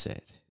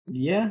asset.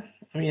 Yeah,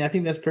 I mean, I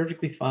think that's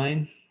perfectly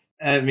fine.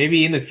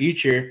 Maybe in the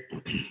future,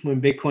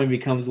 when Bitcoin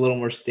becomes a little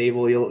more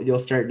stable, you'll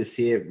start to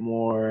see it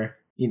more,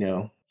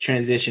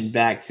 transition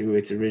back to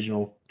its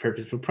original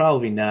purpose, but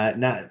probably not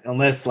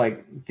unless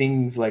like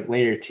things like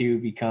layer 2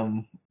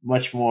 become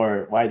much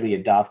more widely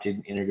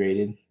adopted,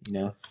 integrated,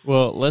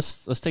 Well,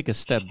 let's take a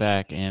step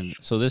back. And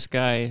so this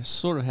guy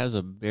sort of has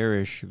a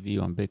bearish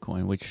view on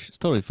Bitcoin, which is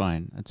totally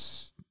fine.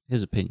 That's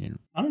his opinion.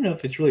 I don't know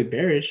if it's really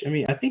bearish. I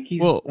mean, I think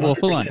he's well,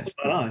 hold on.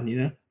 Spot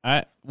on,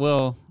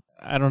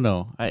 I don't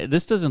know.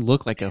 This doesn't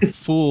look like a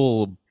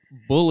full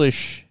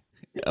bullish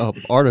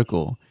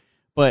article,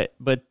 but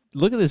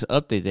look at this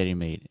update that he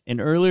made. An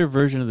earlier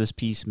version of this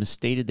piece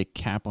misstated the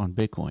cap on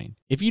Bitcoin.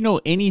 If you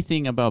know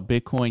anything about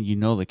Bitcoin, you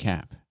know the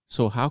cap.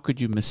 So how could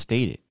you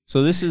misstate it?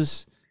 So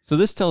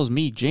this tells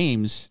me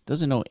James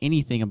doesn't know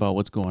anything about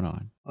what's going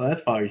on. Well,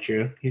 that's probably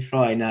true. He's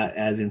probably not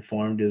as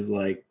informed as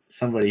like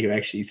somebody who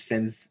actually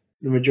spends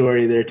the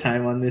majority of their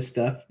time on this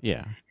stuff.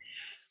 Yeah.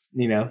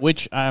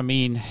 Which, I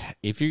mean,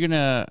 if you're going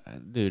to,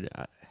 dude,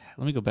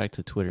 let me go back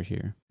to Twitter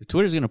here. If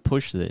Twitter's going to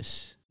push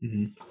this,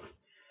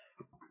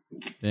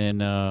 then,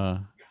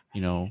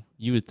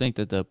 you would think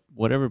that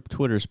whatever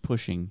Twitter's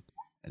pushing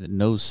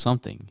knows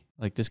something.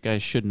 Like this guy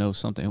should know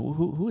something.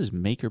 Who is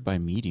Maker by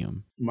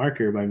Medium?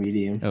 Marker by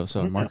Medium. Oh,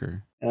 so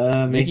Marker.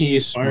 Making you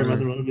smarter about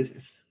their own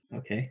business.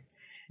 Okay.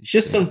 It's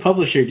just some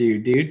publisher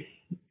dude.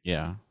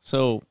 Yeah.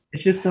 So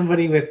it's just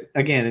somebody with,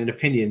 again, an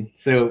opinion.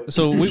 So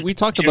we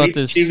talked about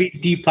this. Should we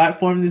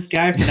deplatform this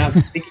guy for not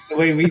thinking the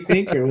way we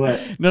think, or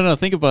what? No.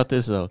 Think about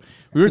this though.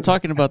 We were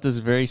talking about this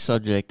very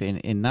subject,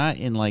 and not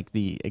in like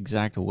the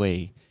exact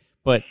way,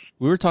 but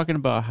we were talking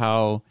about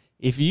how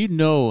if you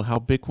know how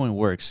Bitcoin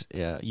works,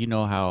 you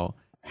know how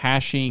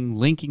hashing,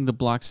 linking the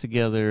blocks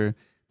together,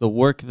 the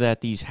work that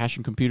these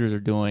hashing computers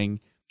are doing,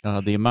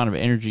 the amount of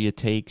energy it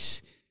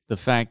takes. The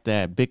fact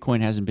that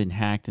Bitcoin hasn't been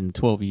hacked in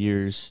 12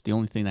 years, the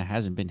only thing that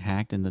hasn't been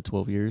hacked in the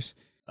 12 years,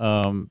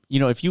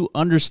 if you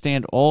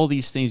understand all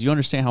these things, you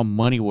understand how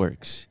money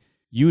works,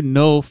 you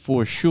know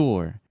for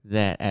sure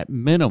that at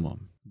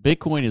minimum,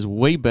 Bitcoin is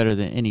way better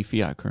than any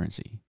fiat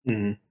currency.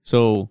 Mm-hmm.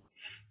 So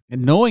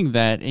knowing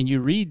that, and you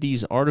read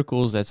these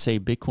articles that say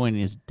Bitcoin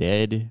is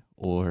dead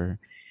or...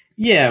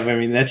 Yeah, but I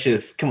mean, that's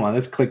just, come on,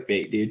 that's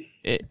clickbait, dude.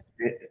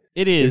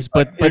 It is,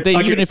 but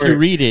even if you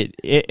read it,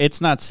 it's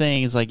not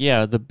saying, it's like,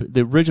 yeah,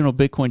 the original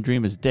Bitcoin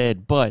dream is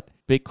dead, but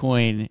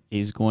Bitcoin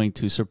is going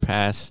to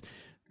surpass,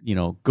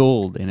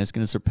 gold, and it's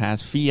going to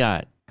surpass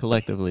fiat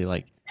collectively.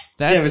 Like,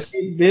 that's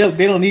they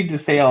don't need to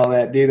say all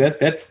that, dude.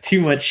 That's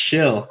too much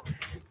shill.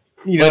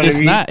 You know but what I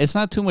mean? It's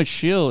not too much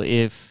shill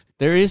if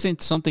there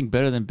isn't something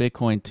better than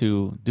Bitcoin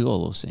to do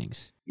all those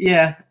things.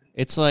 Yeah.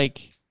 It's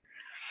like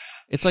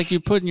you're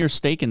putting your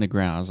stake in the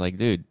ground. It's like,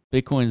 dude,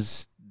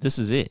 this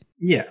is it.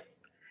 Yeah.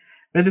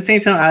 But at the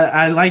same time,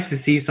 I like to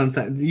see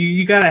sometimes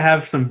you got to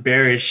have some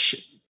bearish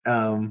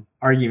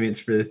arguments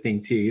for the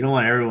thing too. You don't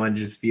want everyone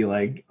to just be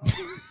like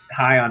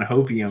high on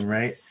hopium,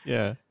 right?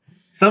 Yeah.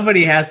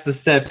 Somebody has to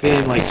step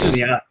in, like from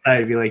the outside,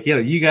 and be like, "Yo,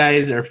 you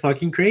guys are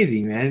fucking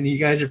crazy, man. You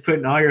guys are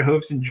putting all your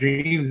hopes and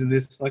dreams in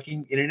this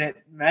fucking internet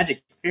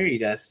magic fairy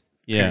dust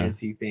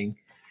currency thing,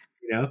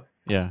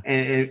 Yeah.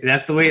 And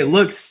that's the way it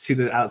looks to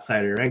the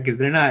outsider, right? Because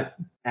they're not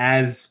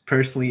as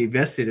personally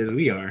invested as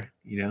we are,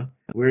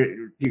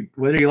 Dude,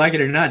 whether you like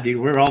it or not, dude,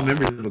 we're all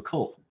members of a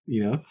cult,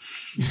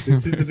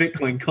 This is the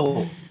Bitcoin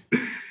cult.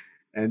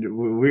 And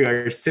we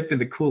are sipping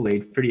the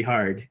Kool-Aid pretty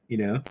hard,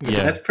 Yeah.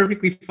 That's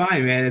perfectly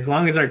fine, man, as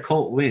long as our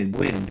cult wins.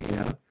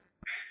 Yeah.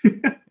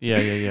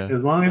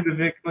 As long as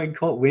the Bitcoin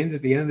cult wins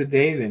at the end of the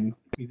day, then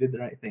we did the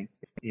right thing,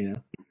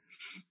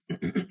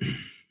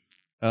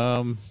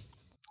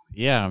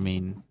 Yeah, I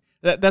mean,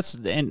 that's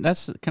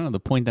kind of the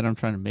point that I'm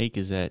trying to make,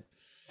 is that,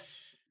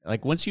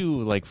 like, once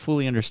you like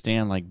fully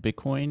understand like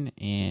Bitcoin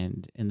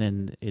and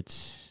then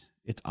its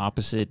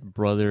opposite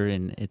brother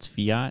and its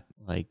fiat,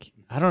 like,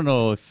 I don't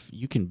know if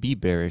you can be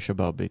bearish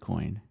about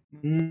Bitcoin.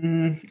 I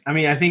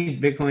mean, I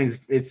think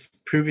it's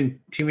proven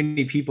too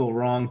many people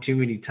wrong too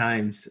many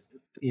times,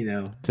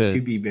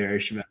 to be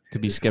bearish about it. To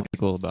be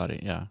skeptical about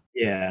it, yeah.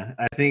 Yeah,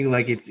 I think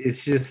like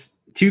it's just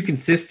too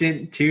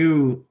consistent,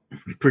 too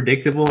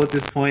predictable at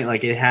this point.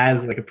 Like, it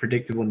has like a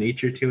predictable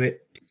nature to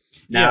it.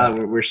 Now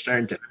that we're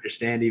starting to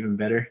understand even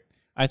better.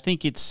 I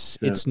think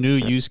its new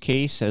use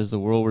case as the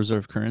world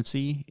reserve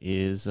currency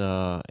is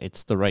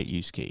it's the right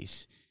use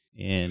case.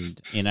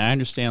 And I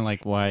understand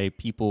like why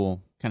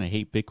people kind of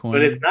hate Bitcoin.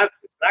 But it's not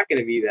going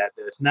to be that.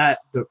 It's not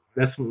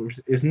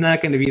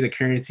going to be the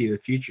currency of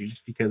the future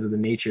just because of the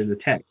nature of the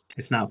tech.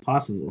 It's not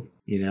possible,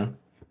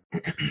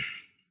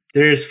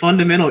 There's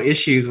fundamental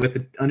issues with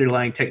the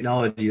underlying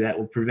technology that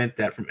will prevent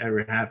that from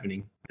ever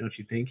happening. Don't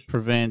you think?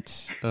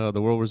 Prevent the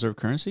world reserve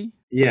currency?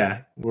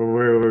 Yeah,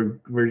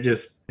 we're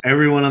just,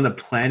 everyone on the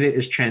planet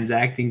is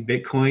transacting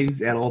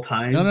Bitcoins at all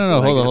times.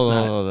 No,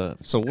 hold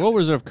on. So world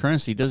reserve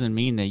currency doesn't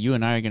mean that you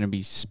and I are going to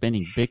be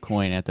spending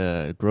Bitcoin at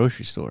the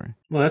grocery store.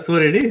 Well, that's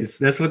what it is.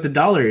 That's what the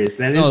dollar is.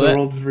 That is the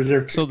world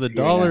reserve currency. So the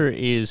dollar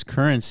is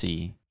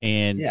currency,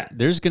 and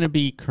there's going to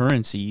be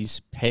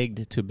currencies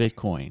pegged to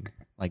Bitcoin,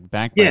 like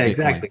backed by Bitcoin.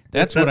 Exactly.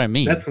 That's what I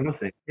mean. That's what I'm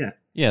saying.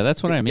 Yeah,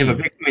 that's what I mean. Yeah,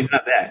 but Bitcoin's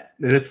not that.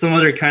 That's some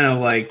other kind of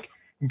like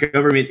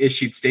government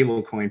issued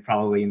stable coin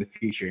probably in the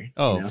future.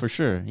 Oh, for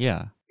sure.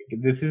 Yeah.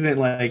 This isn't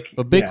like.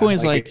 But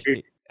Bitcoin's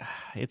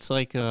it's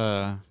like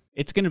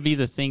it's going to be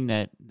the thing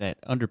that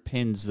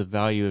underpins the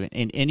value of it,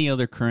 and any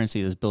other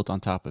currency that's built on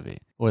top of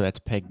it or that's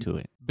pegged to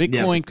it.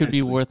 Bitcoin could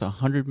be worth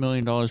 $100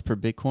 million per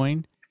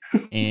Bitcoin,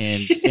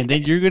 and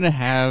then you're gonna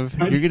have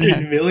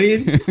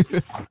million.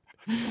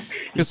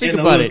 Because think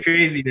about it.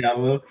 Crazy now,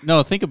 Will.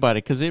 No, think about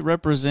it, because it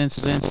represents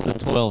the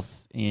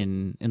 12th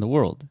in the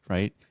world,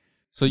 right?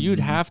 So you'd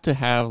have to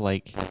have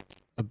like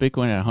a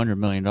Bitcoin at $100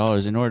 million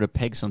in order to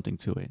peg something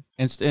to it,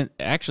 and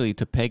actually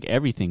to peg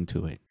everything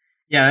to it.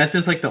 Yeah, that's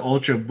just like the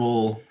ultra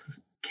bull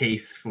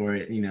case for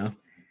it.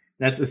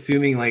 That's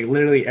assuming like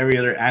literally every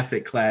other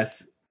asset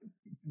class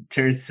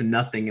turns to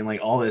nothing, and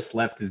like all that's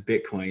left is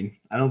Bitcoin.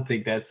 I don't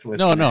think that's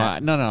what's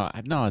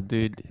no,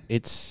 dude.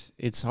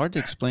 It's hard to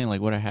explain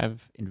like what I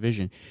have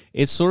envisioned.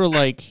 It's sort of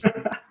like.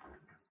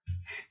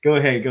 Go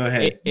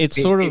ahead.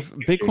 It's sort of,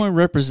 Bitcoin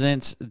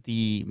represents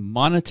the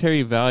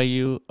monetary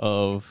value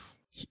of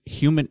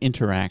human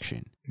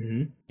interaction.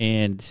 Mm-hmm.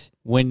 And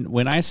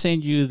when I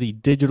send you the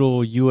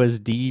digital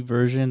USD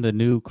version, the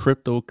new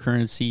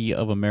cryptocurrency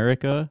of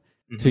America,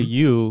 to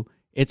you,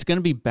 it's going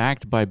to be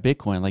backed by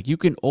Bitcoin. Like, you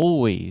can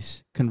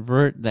always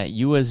convert that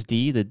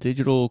USD, the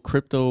digital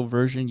crypto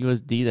version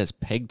USD that's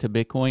pegged to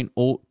Bitcoin,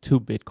 to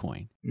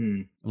Bitcoin.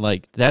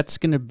 Like, that's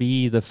going to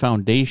be the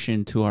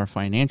foundation to our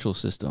financial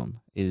system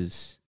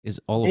is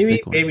all of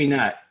Bitcoin. Maybe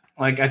not.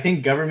 Like, I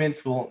think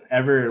governments won't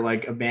ever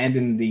like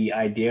abandon the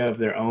idea of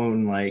their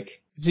own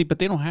like. See, but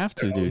they don't have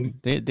to,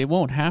 dude. They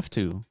won't have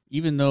to.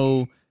 Even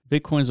though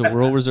Bitcoin's a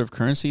world reserve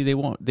currency, they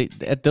won't.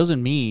 That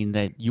doesn't mean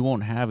that you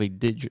won't have a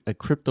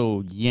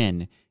crypto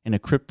yen and a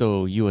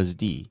crypto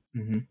USD.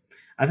 Mm-hmm.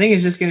 I think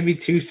it's just going to be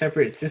two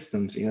separate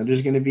systems.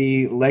 There's going to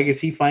be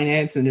legacy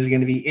finance and there's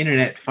going to be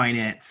internet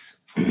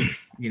finance.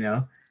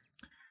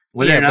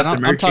 Whether or not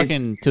I'm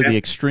talking to the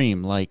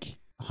extreme, like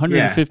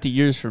 150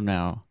 years from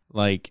now,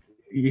 like.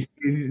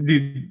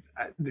 Dude,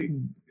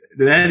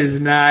 that is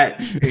not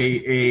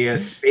a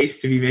space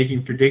to be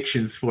making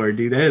predictions for,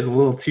 dude. That is a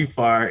little too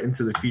far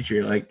into the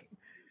future. Like,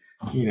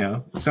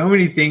 so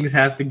many things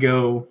have to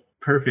go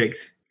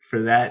perfect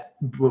for that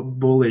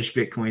bullish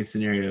Bitcoin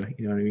scenario.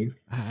 You know what I mean?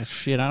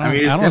 Shit, I mean, I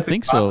it's don't definitely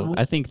think possible.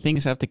 so. I think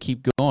things have to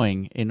keep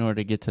going in order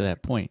to get to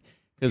that point,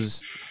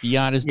 because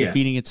fiat is Yeah.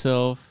 defeating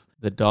itself,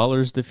 the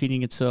dollar is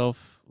defeating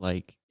itself.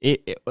 Like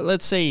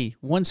let's say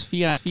once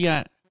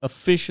fiat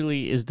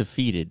officially is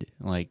defeated,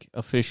 like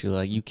officially,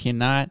 like you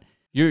cannot.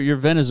 You're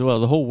Venezuela.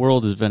 The whole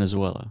world is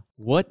Venezuela.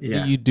 What do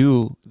Yeah. you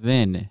do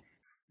then?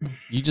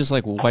 You just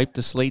like wipe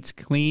the slates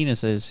clean. It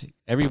says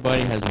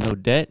everybody has no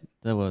debt.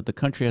 The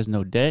country has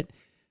no debt.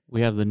 We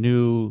have the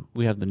new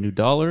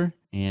dollar,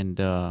 and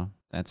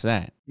that's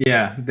that.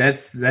 Yeah,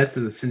 that's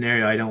a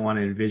scenario I don't want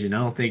to envision. I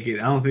don't think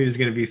there's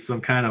going to be some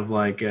kind of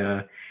like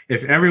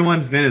if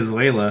everyone's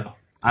Venezuela,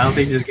 I don't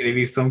think there's going to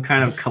be some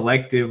kind of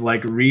collective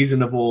like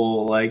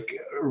reasonable like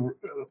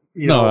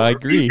No, I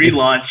agree.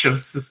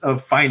 relaunch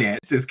of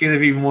finance. It's going to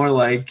be more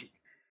like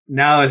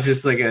now it's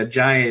just like a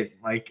giant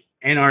like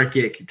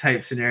anarchic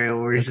type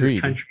scenario where it's just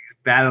Agreed. countries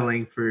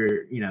battling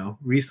for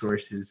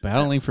resources.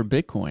 Battling for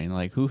Bitcoin.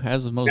 Like who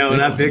has the most No, Bitcoin?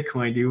 not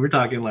Bitcoin, dude. We're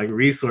talking like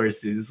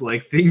resources,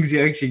 like things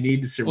you actually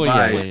need to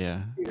survive. Well,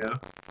 yeah. You know,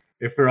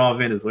 if we're all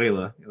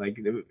Venezuela, like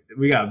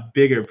we got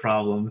bigger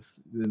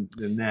problems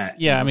than that.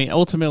 Yeah, I mean,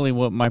 ultimately,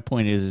 what my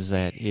point is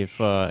that if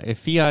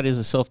fiat is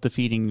a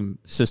self-defeating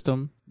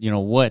system,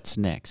 what's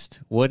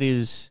next?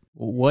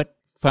 What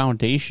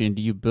foundation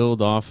do you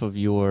build off of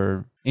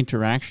your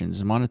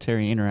interactions,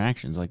 monetary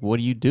interactions? Like, what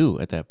do you do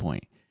at that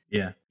point?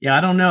 Yeah,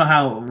 I don't know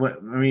I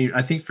mean,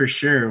 I think for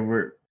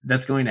sure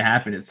that's going to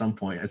happen at some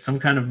point. Some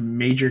kind of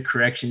major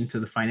correction to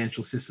the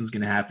financial system is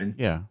going to happen.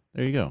 Yeah,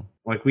 there you go.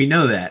 Like we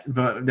know that,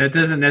 but that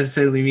doesn't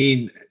necessarily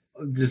mean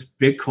just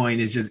Bitcoin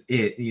is just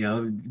it.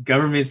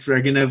 Governments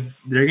they're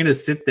gonna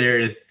sit there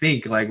and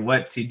think like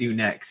what to do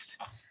next.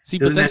 See,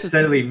 doesn't but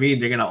necessarily mean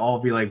they're gonna all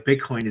be like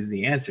Bitcoin is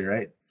the answer,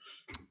 right?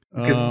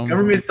 Because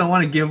governments don't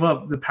want to give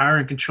up the power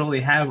and control they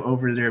have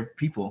over their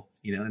people,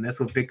 and that's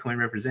what Bitcoin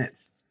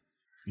represents.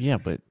 Yeah,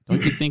 but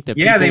don't you think that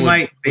yeah, people they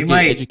would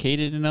might get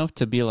educated enough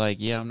to be like,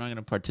 yeah, I'm not going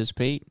to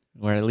participate,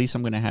 or at least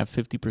I'm going to have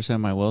 50%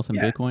 of my wealth in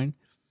Bitcoin?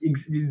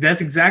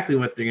 That's exactly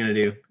what they're going to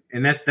do,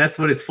 and that's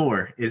what it's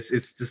for.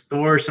 It's to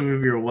store some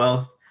of your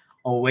wealth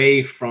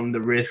away from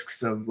the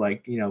risks of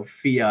like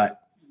fiat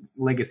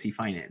legacy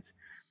finance.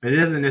 But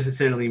it doesn't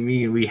necessarily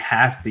mean we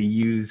have to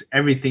use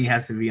everything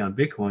has to be on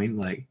Bitcoin.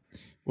 Like,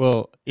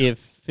 well,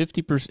 if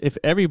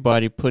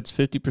everybody puts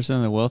 50%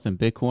 of their wealth in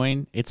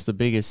Bitcoin, it's the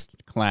biggest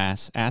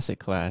asset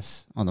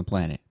class on the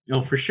planet.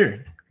 Oh, for sure.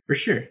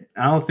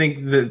 I don't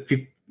think that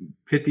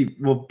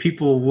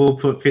people will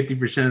put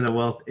 50% of their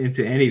wealth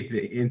into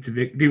anything.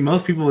 Dude,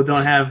 most people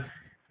don't have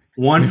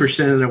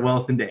 1% of their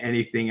wealth into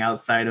anything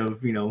outside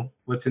of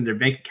what's in their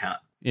bank account.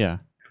 Yeah.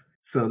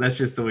 So that's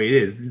just the way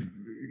it is.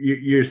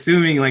 You're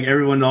assuming like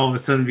everyone all of a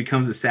sudden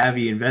becomes a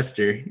savvy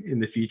investor in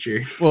the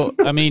future. Well,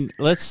 I mean,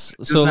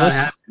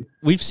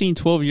 we've seen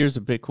 12 years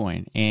of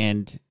Bitcoin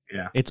and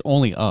it's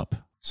only up.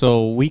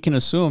 So we can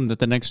assume that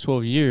the next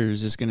 12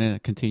 years is going to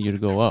continue to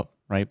go up,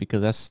 right?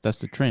 Because that's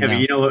the trend.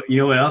 Yeah, but you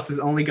know what else has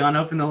only gone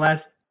up in the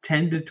last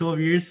 10 to 12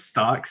 years?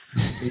 Stocks.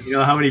 You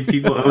know how many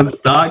people own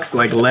stocks?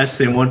 Like less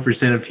than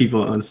 1% of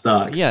people own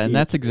stocks. Yeah, and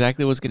that's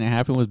exactly what's going to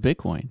happen with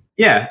Bitcoin.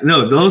 Yeah,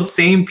 no, those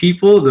same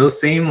people, those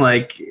same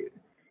like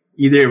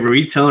either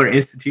retail or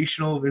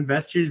institutional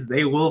investors,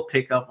 they will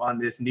pick up on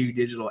this new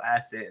digital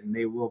asset and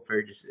they will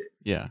purchase it.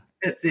 Yeah.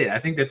 That's it. I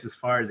think that's as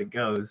far as it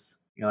goes.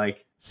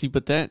 See,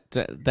 but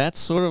that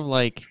sort of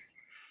like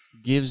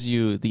gives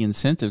you the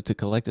incentive to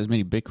collect as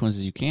many Bitcoins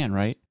as you can,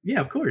 right?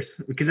 Yeah, of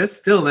course. Because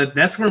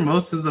that's where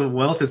most of the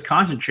wealth is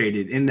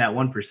concentrated, in that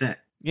 1%.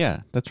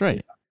 Yeah, that's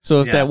right.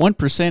 So if that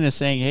 1% is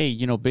saying, hey,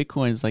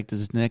 Bitcoin is like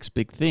this next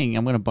big thing,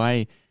 I'm going to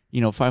buy,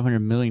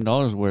 $500 million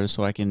worth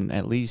so I can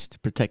at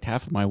least protect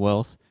half of my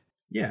wealth.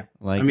 Yeah.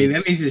 Like, I mean,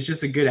 that means it's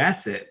just a good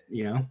asset,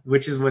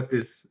 which is what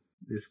this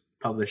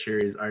publisher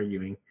is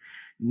arguing.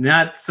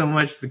 Not so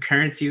much the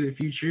currency of the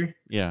future.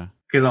 Yeah.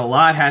 Because a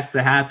lot has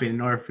to happen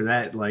in order for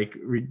that, like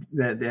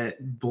that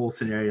bull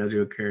scenario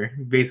to occur.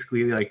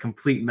 Basically, like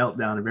complete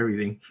meltdown of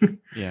everything.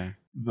 Yeah.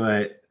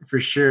 But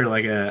for sure,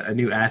 like a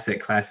new asset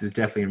class is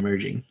definitely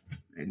emerging,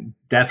 and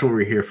that's what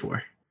we're here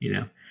for,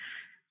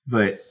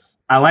 But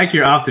I like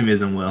your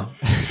optimism, Will.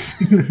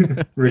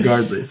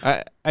 Regardless,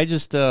 I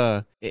just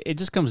it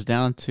just comes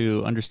down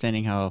to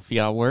understanding how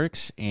fiat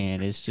works,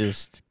 and it's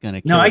just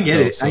gonna kill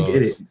itself. So I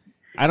get it.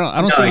 I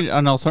don't see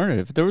an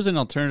alternative. If there was an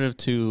alternative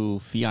to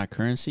fiat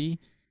currency,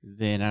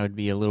 then I would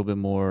be a little bit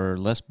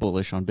less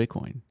bullish on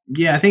Bitcoin.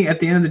 Yeah, I think at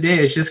the end of the day,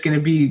 it's just gonna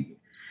be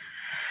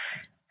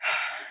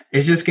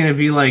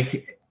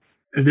like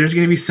there's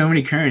going to be so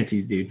many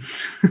currencies, dude.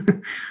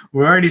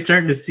 We're already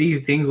starting to see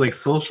things like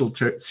social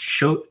tokens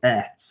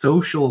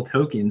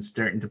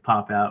starting to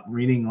pop out,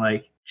 meaning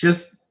like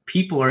just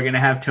people are going to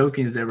have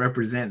tokens that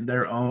represent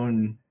their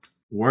own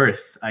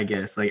worth, I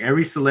guess. Like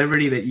every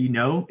celebrity that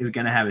is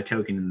going to have a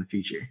token in the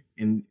future.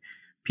 And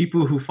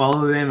people who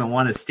follow them and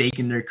want to stake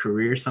in their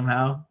career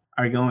somehow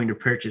are going to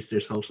purchase their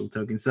social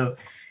token. So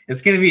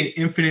it's going to be an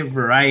infinite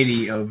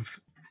variety of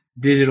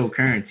digital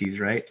currencies,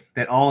 right?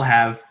 That all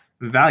have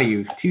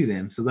value to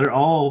them. So they're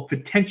all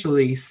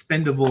potentially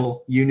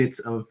spendable units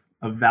of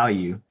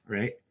value,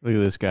 right? Look at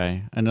this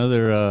guy.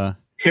 Another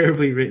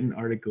terribly written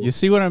article. You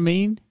see what I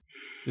mean?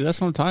 Dude,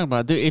 that's what I'm talking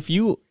about.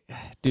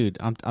 Dude,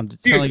 I'm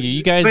telling you,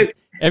 you guys,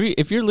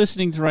 if you're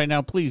listening to right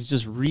now, please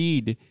just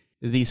read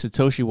the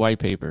Satoshi white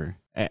paper.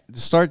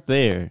 Start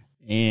there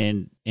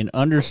and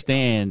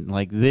understand,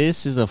 like,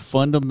 this is a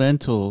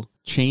fundamental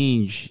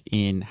change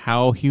in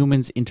how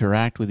humans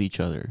interact with each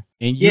other.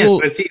 And yes,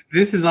 but see,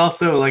 this is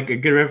also like a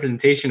good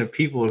representation of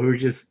people who are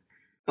just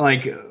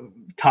like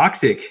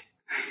toxic.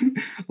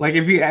 Like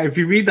if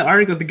you read the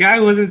article, the guy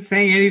wasn't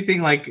saying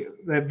anything like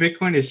that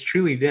Bitcoin is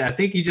truly dead. I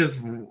think he just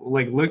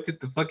like looked at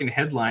the fucking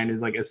headline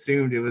and like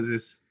assumed it was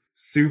this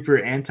super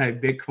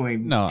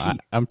anti-Bitcoin. No,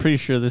 I'm pretty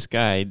sure this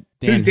guy,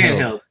 who's Dan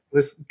Held?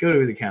 Let's go to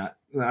his account.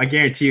 I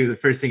guarantee you the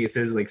first thing it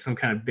says is like some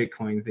kind of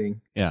Bitcoin thing.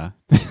 Yeah.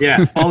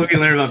 Yeah. All of you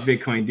learn about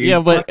Bitcoin, dude. Yeah,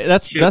 but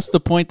that's the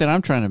point that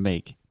I'm trying to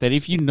make. That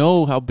if you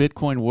know how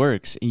Bitcoin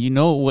works and you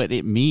know what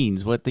it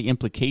means, what the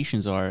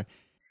implications are,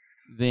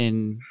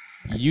 then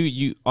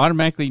you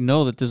automatically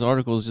know that this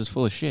article is just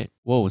full of shit.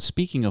 Whoa,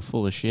 speaking of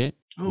full of shit,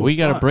 we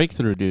got a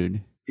breakthrough,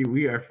 dude. Dude,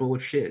 we are full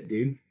of shit,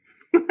 dude.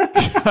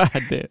 God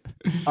damn.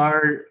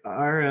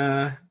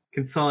 Our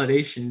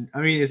consolidation,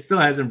 I mean, it still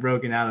hasn't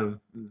broken out of...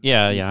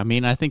 Yeah. I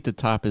mean, I think the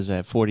top is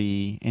at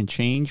 40 and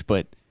change,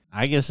 but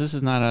I guess this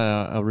is not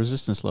a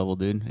resistance level,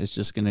 dude. It's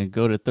just going to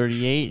go to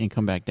 38 and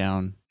come back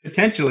down.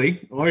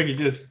 Potentially, or you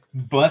just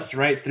bust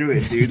right through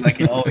it, dude, like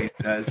it always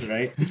does,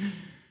 right?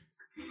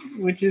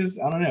 Which is,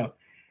 I don't know.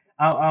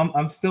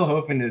 I'm still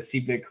hoping to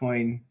see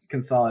Bitcoin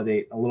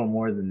consolidate a little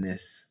more than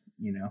this,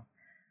 you know.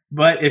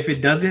 But if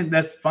it doesn't,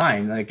 that's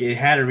fine. Like, it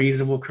had a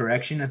reasonable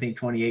correction, I think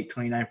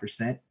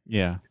 29%.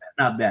 Yeah. That's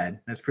not bad.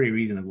 That's pretty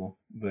reasonable.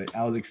 But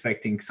I was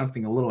expecting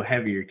something a little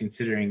heavier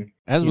considering...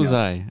 As was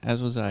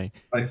I.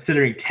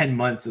 Considering 10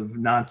 months of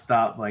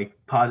nonstop, like,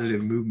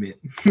 positive movement.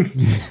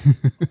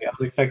 Yeah, I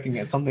was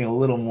expecting something a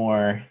little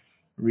more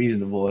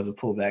reasonable as a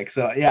pullback.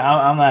 So, yeah,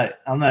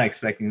 I'm not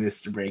expecting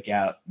this to break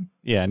out.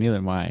 Yeah, neither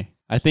am I.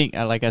 I think,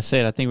 like I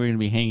said, I think we're going to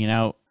be hanging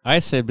out. I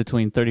said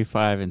between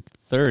 35 and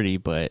 30,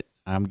 but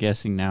I'm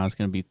guessing now it's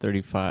going to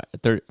be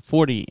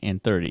 40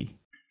 and 30.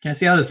 Can I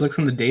see how this looks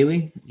on the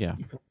daily? Yeah.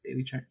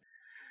 Daily chart.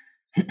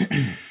 So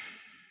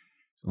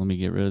let me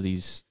get rid of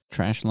these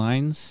trash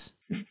lines.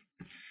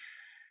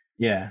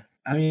 Yeah.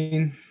 I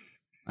mean,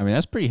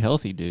 that's pretty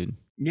healthy, dude.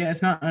 Yeah,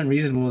 it's not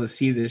unreasonable to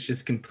see this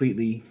just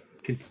completely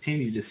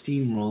continue to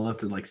steamroll up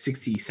to like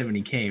 60,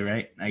 70K,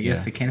 right? I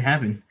guess it can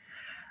happen.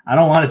 I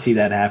don't want to see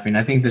that happen.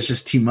 I think that's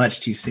just too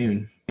much too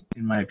soon,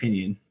 in my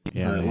opinion.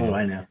 Yeah, but what do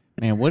I know?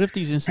 Man, what if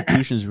these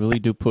institutions really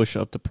do push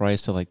up the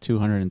price to like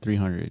 200 and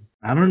 300?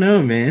 I don't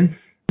know, man.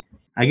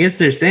 I guess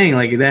they're saying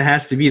like that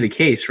has to be the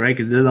case, right?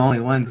 Because they're the only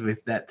ones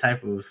with that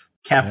type of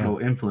capital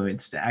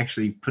influence to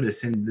actually put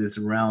us into this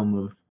realm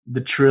of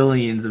the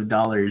trillions of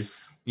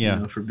dollars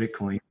for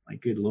Bitcoin.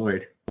 Like, good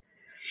Lord.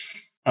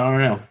 I don't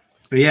know.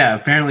 But yeah,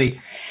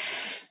 apparently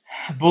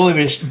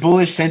bullish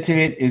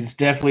sentiment is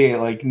definitely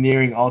like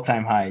nearing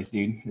all-time highs,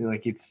 dude.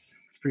 Like it's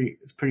pretty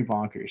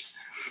bonkers.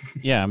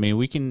 Yeah, I mean,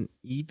 we can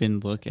even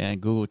look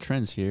at Google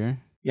Trends here.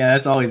 Yeah,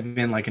 that's always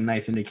been like a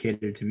nice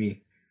indicator to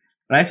me.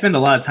 But I spend a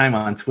lot of time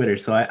on Twitter,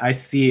 so I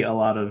see a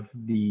lot of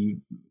the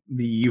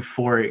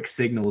euphoric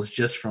signals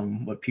just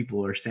from what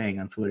people are saying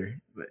on Twitter.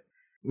 But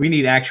we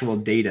need actual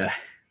data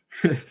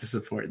to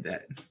support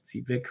that.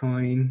 See,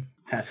 Bitcoin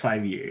past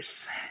 5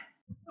 years.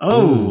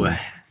 Oh, ooh,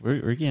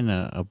 we're getting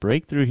a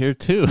breakthrough here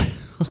too.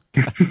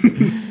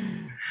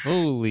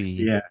 Holy,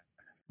 yeah,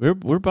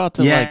 we're about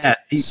to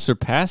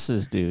surpass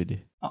this, dude.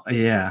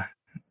 Yeah,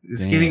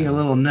 it's getting a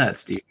little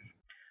nuts, dude.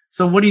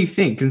 So what do you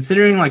think?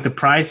 Considering like the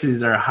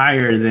prices are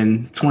higher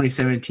than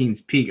 2017's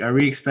peak, are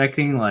we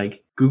expecting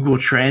like Google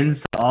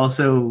Trends to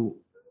also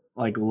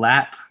like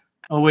lap?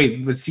 Oh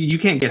wait, but see, you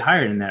can't get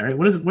higher than that, right?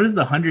 What is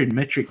the 100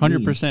 metric?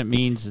 100%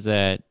 means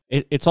that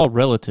it's all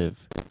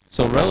relative.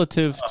 So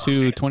relative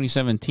to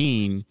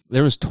 2017,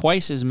 there was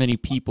twice as many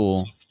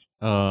people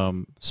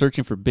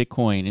searching for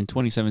Bitcoin in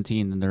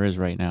 2017 than there is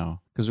right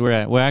now. Because we're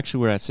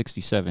at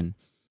 67.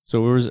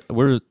 So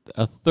we're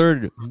a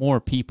third more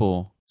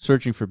people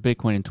searching for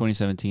Bitcoin in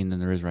 2017 than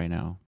there is right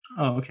now.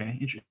 Oh, okay,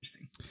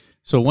 interesting.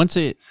 So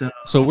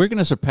so we're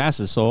gonna surpass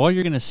this. So all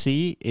you're gonna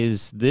see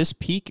is this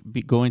peak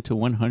going to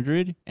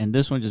 100, and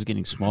this one just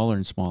getting smaller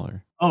and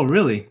smaller. Oh,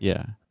 really?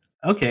 Yeah.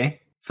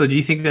 Okay. So do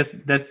you think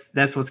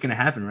that's what's gonna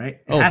happen, right?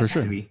 It has for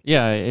sure. To be.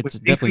 Yeah, it's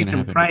definitely gonna happen.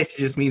 Increase in price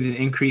just means an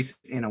increase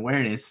in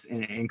awareness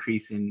and an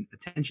increase in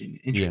attention,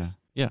 interest.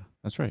 Yeah,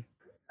 that's right.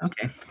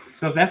 Okay.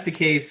 So if that's the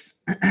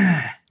case.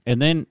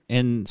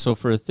 And so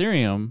for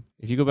Ethereum,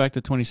 if you go back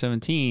to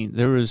 2017,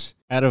 there was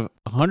out of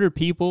 100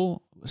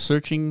 people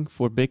searching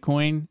for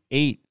Bitcoin,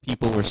 8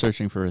 people were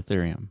searching for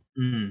Ethereum.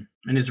 And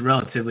it's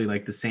relatively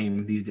like the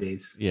same these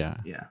days. Yeah.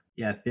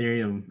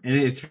 Ethereum, and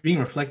it's being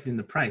reflected in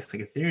the price.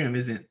 Like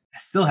Ethereum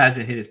still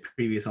hasn't hit its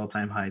previous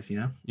all-time highs. You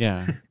know.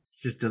 Yeah. It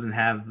just doesn't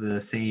have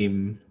the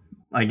same,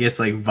 I guess,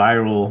 like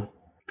viral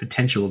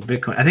potential of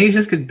Bitcoin. I think it's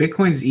just because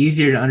Bitcoin's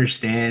easier to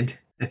understand.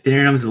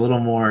 Ethereum's a little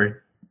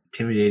more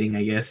intimidating,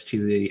 I guess,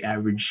 to the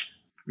average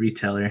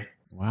retailer.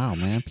 Wow,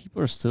 man.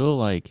 People are still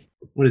like,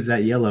 what is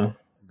that yellow?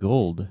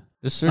 Gold.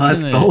 Just Oh,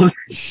 searching that's the gold.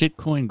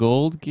 shitcoin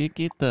gold.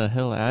 Get the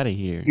hell out of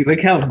here. Dude,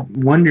 look how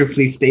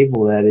wonderfully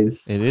stable that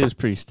is. It is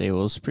pretty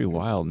stable. It's pretty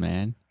wild,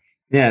 man.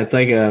 Yeah, it's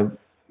like a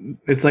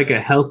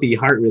healthy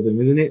heart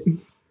rhythm, isn't it?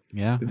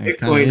 Yeah, The it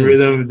kind of Bitcoin is.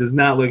 rhythm does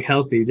not look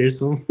healthy. There's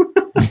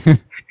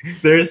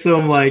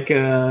some like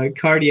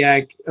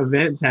cardiac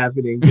events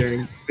happening during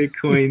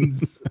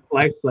Bitcoin's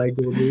life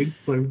cycle, dude.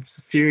 Some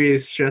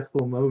serious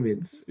stressful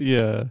moments.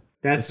 Yeah,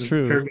 That's it's a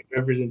true. perfect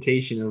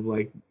representation of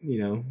like,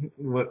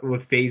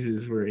 what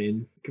phases we're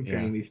in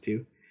comparing these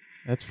two.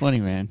 That's funny,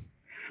 man.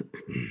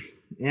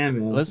 Yeah,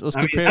 man. Let's I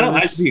mean, compare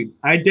this. dude,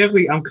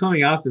 I'm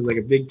coming off as like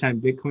a big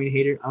time Bitcoin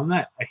hater. I'm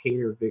not a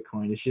hater of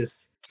Bitcoin. It's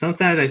just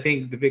sometimes I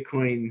think the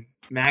Bitcoin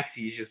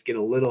maxis just get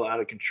a little out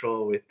of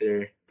control with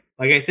their,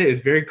 like I said, it's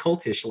very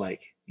cultish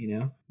like,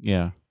 Yeah.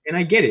 And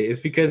I get it. It's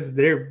because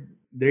they're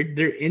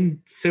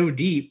in so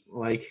deep,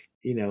 like,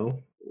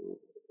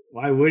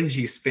 why wouldn't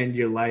you spend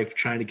your life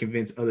trying to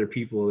convince other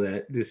people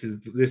that this is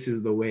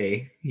the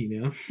way,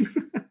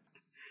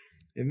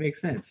 It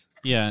makes sense.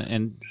 Yeah,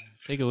 and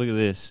take a look at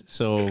this.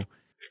 So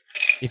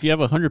if you have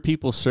 100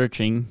 people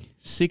searching,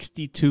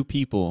 62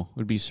 people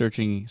would be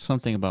searching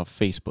something about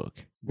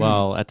Facebook,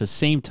 while at the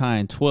same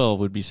time, 12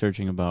 would be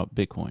searching about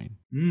Bitcoin.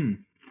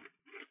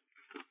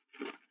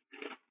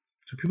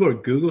 So people are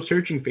Google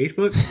searching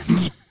Facebook?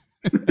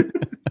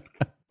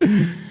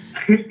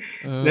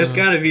 That's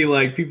got to be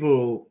like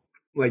people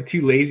like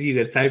too lazy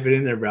to type it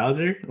in their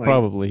browser. Like,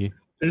 probably.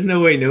 There's no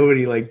way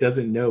nobody like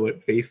doesn't know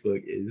what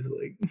Facebook is.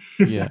 Like,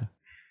 yeah,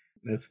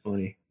 that's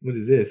funny. What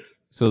is this?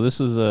 So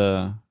this is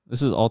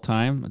all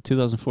time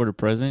 2004 to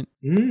present.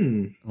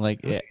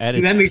 Like at See,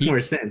 its that makes peak.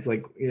 more sense.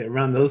 Like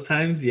around those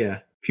times,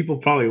 yeah, people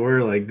probably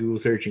were like Google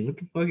searching. What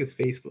the fuck is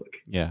Facebook?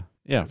 Yeah,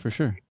 for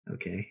sure.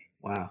 Okay,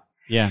 wow.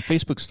 Yeah,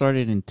 Facebook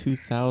started in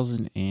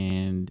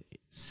 2007.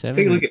 Let's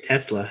take a look at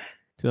Tesla.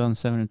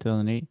 2007 and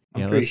 2008.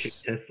 I'm pretty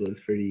sure Tesla is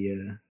pretty.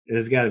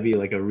 There's got to be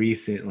like a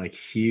recent, like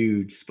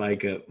huge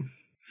spike up.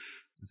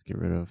 Let's get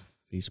rid of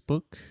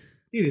Facebook.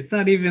 Dude, it's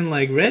not even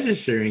like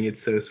registering.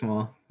 It's so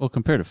small. Well,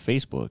 compared to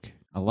Facebook,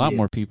 a lot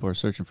more people are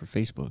searching for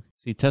Facebook.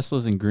 See,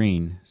 Tesla's in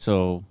green,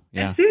 so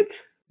yeah. That's it?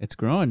 It's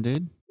growing,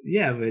 dude.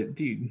 Yeah, but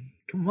dude,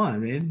 come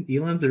on, man.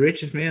 Elon's the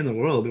richest man in the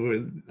world.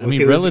 I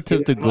mean,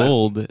 relative to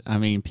gold, I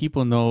mean,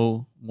 people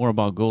know more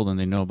about gold than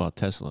they know about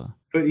Tesla.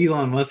 Put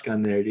Elon Musk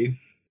on there, dude.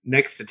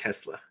 Next to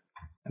Tesla.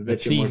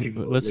 Let's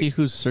see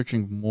who's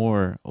searching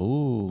more.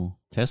 Oh,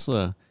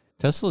 Tesla.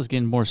 Tesla's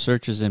getting more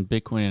searches than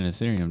Bitcoin and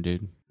Ethereum,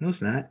 dude. No,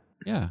 it's not.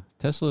 Yeah,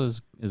 Tesla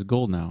is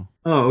gold now.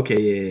 Oh,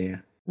 okay, yeah.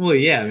 Well,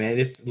 yeah, man,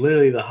 it's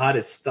literally the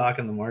hottest stock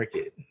on the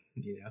market.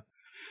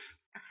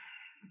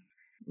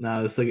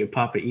 Now let's look at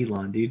Papa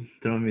Elon, dude.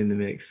 Throw him in the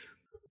mix.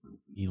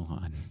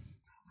 Elon.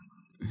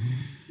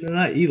 No,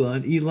 not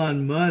Elon.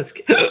 Elon Musk,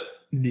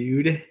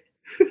 dude.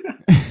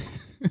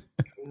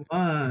 Come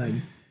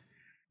on.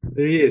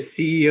 There he is,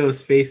 CEO of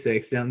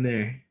SpaceX down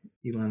there.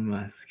 Elon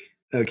Musk.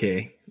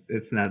 Okay,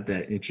 it's not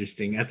that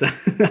interesting.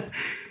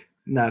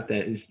 Not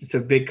that. So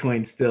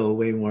Bitcoin's still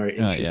way more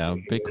interesting. Yeah,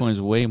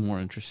 Bitcoin's way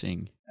more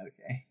interesting.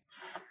 Okay.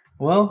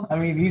 Well, I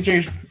mean, these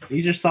are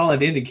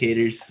solid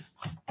indicators.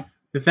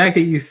 The fact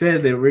that you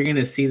said that we're going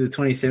to see the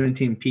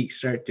 2017 peak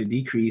start to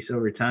decrease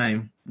over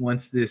time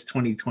once this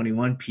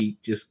 2021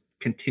 peak just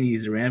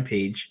continues to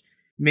rampage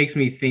makes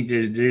me think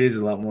there is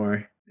a lot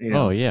more.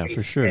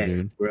 For sure,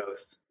 dude.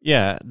 Growth.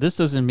 Yeah, this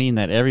doesn't mean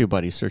that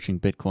everybody's searching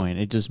Bitcoin.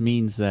 It just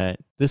means that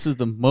this is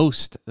the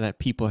most that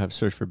people have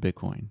searched for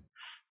Bitcoin.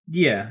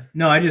 Yeah.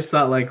 No, I just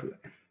thought like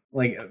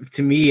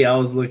to me, I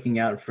was looking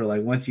out for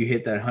like once you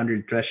hit that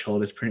 100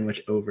 threshold, it's pretty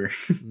much over.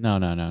 No,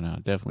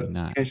 definitely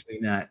not. Potentially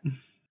not.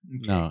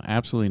 Okay. No,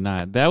 absolutely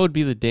not. That would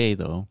be the day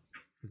though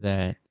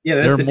that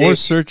that's there are the more day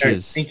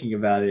searches. Thinking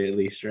about it, at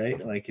least,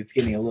 right? Like it's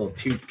getting a little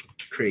too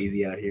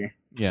crazy out here.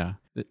 Yeah.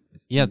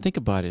 Think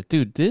about it,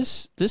 dude.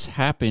 This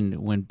happened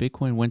when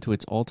Bitcoin went to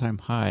its all-time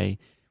high,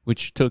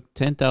 which took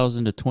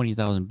 10,000 to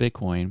 20,000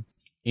 Bitcoin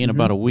in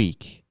about a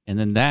week, and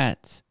then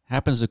that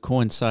happens to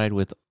coincide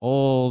with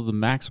all the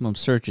maximum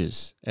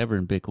searches ever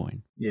in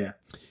Bitcoin. Yeah.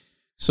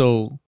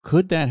 So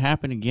could that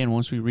happen again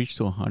once we reach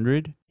to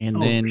 100,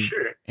 and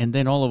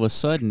then all of a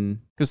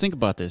sudden? Because think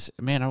about this,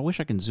 man. I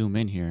wish I can zoom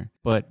in here,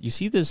 but you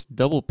see this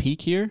double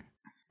peak here?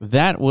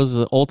 That was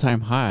the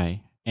all-time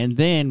high, and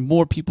then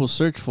more people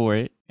searched for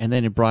it, and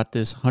then it brought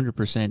this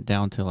 100%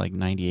 down to like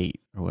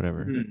 98 or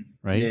whatever,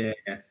 right? Yeah.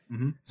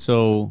 Mm-hmm.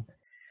 So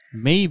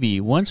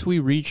maybe once we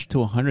reach to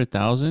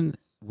 100,000,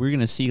 we're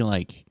gonna see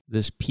like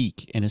this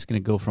peak, and it's gonna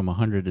go from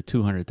 100 to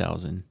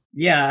 200,000.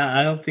 Yeah,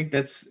 I don't think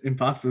that's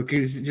impossible.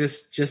 Because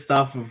just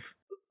off of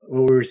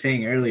what we were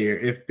saying earlier,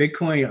 if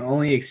Bitcoin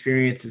only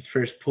experienced its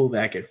first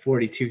pullback at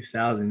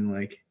 42,000,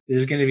 like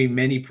there's going to be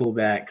many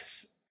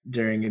pullbacks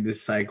during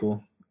this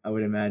cycle, I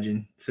would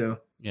imagine. So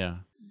yeah,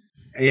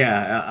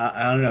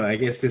 I don't know. I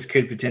guess this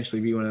could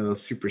potentially be one of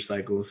those super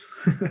cycles.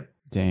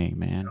 Dang,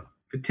 man.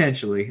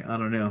 Potentially, I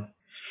don't know.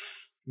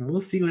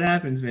 We'll see what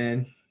happens,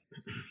 man.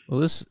 Well,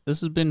 this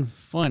has been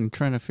fun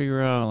trying to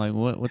figure out like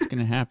what's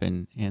gonna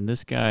happen. And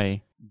this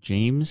guy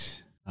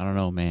James, I don't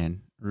know,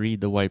 man.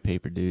 Read the white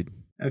paper, dude.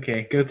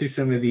 Okay, go through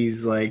some of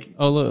these like.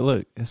 Oh,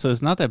 look. So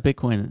it's not that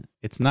Bitcoin.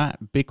 It's not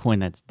Bitcoin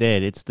that's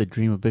dead. It's the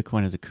dream of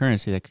Bitcoin as a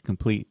currency that could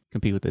compete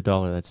with the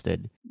dollar that's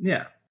dead.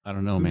 Yeah. I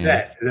don't know, Who's man.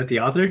 that? Is that the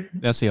author?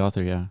 That's the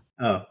author, yeah.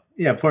 Oh,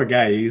 yeah, poor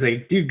guy. He's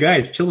like, dude,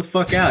 guys, chill the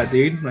fuck out,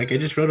 dude. Like, I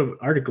just wrote an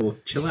article.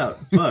 Chill out.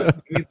 Fuck,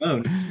 leave me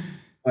alone.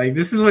 Like,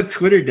 this is what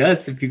Twitter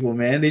does to people,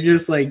 man. They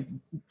just like,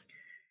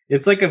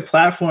 it's like a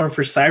platform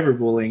for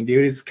cyberbullying,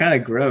 dude. It's kind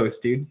of gross,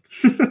 dude.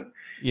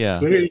 Yeah.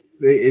 Twitter,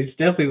 it's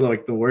definitely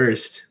like the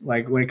worst.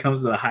 Like when it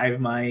comes to the hive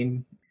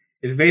mind,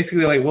 it's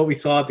basically like what we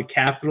saw at the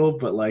Capitol,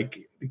 but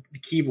like the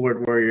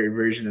keyboard warrior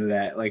version of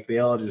that. Like they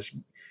all just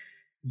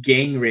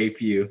gang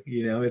rape you.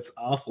 You know, it's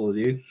awful,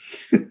 dude.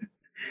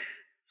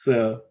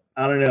 So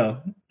I don't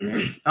know.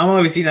 I'm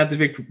obviously not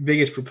the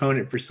biggest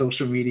proponent for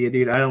social media,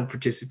 dude. I don't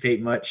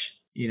participate much.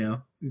 You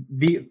know,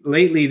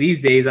 lately these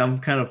days I'm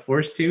kind of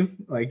forced to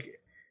like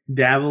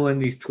dabble in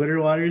these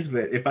Twitter waters.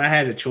 But if I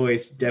had a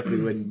choice,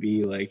 definitely wouldn't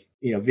be like,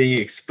 you know, being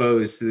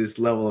exposed to this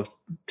level of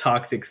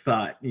toxic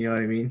thought. You know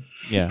what I mean?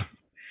 Yeah.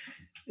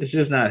 It's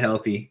just not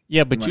healthy.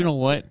 Yeah, but you know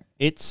what?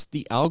 It's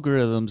the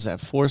algorithms that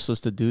force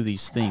us to do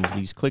these things,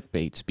 these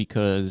clickbaits,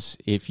 because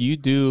if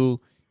your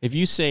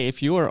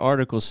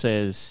article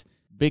says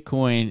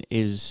Bitcoin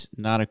is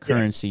not a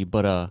currency,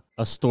 but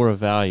a store of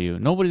value,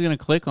 nobody's going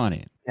to click on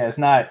it. Yeah,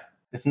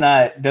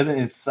 it doesn't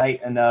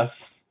incite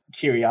enough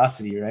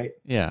curiosity, right?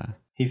 Yeah.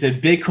 He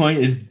said Bitcoin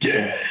is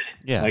dead.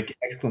 Yeah. Like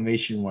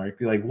exclamation mark.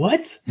 You're like,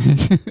 what?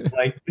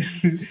 Like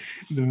the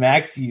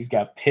maxis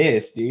got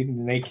pissed, dude,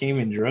 and they came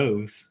in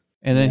droves.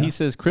 And then he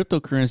says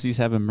cryptocurrencies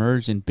have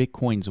emerged in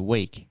Bitcoin's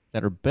wake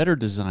that are better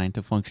designed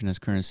to function as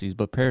currencies,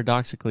 but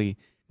paradoxically,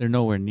 they're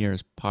nowhere near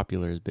as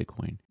popular as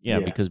Bitcoin. Yeah.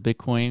 Because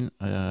Bitcoin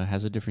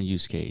has a different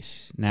use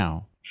case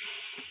now.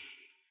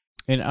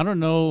 And I don't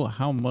know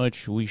how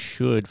much we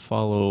should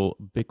follow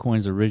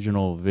Bitcoin's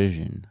original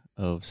vision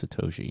of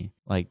Satoshi.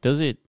 Like,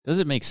 does it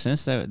make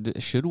sense that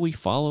should we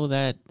follow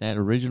that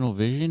original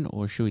vision,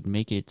 or should we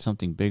make it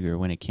something bigger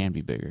when it can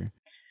be bigger?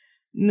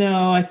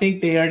 No, I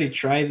think they already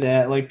tried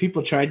that. Like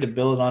people tried to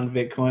build on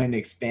Bitcoin,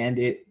 expand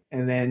it,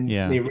 and then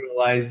they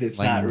realized it's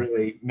not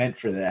really meant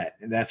for that.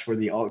 And that's where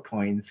the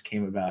altcoins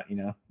came about, you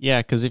know? Yeah,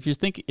 because if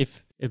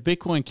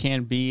Bitcoin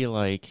can be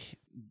like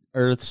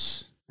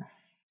Earth's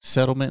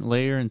settlement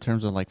layer in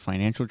terms of like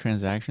financial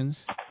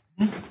transactions,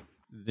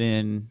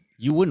 then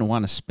you wouldn't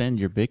want to spend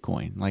your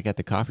Bitcoin like at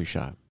the coffee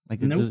shop.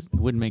 Like it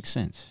wouldn't make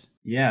sense.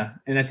 Yeah,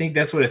 and I think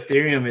that's what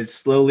Ethereum is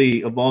slowly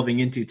evolving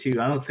into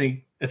too. I don't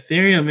think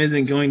Ethereum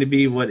isn't going to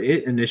be what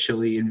it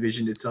initially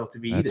envisioned itself to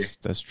be either.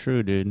 That's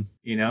true, dude.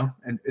 You know,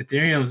 and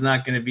Ethereum is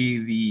not going to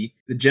be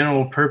the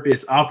general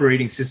purpose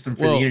operating system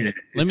for the internet.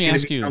 Let me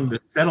ask you, the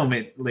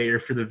settlement layer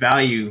for the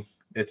value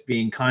that's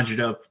being conjured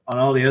up on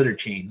all the other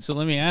chains. So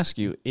let me ask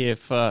you,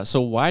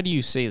 so why do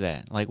you say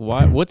that? Like,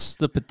 what's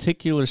the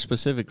particular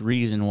specific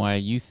reason why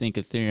you think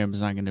Ethereum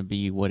is not going to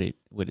be what it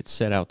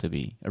set out to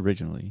be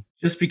originally?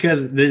 Just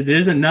because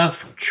there's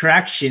enough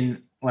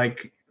traction,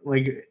 like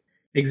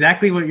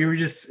exactly what you were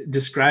just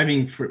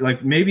describing, for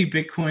like maybe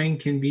Bitcoin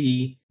can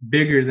be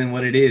bigger than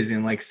what it is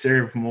and like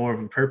serve more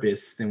of a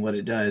purpose than what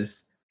it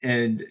does.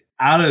 And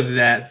out of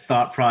that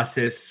thought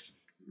process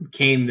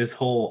came this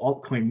whole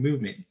altcoin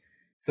movement.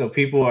 So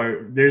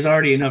there's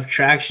already enough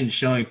traction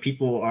showing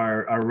people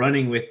are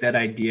running with that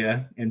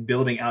idea and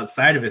building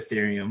outside of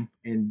Ethereum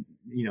and,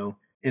 you know,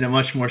 in a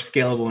much more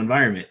scalable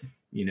environment,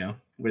 you know,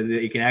 where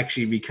they can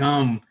actually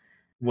become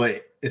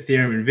what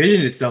Ethereum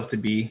envisioned itself to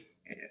be,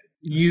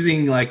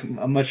 using like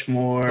a much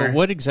more. But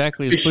what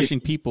exactly is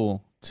pushing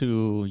people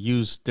to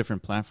use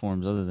different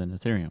platforms other than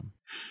Ethereum?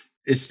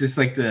 It's just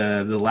like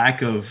the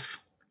lack of.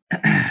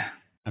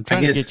 I'm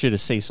trying to get you to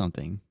say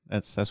something.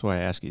 That's why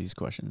I ask you these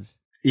questions.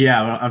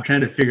 Yeah, well, I'm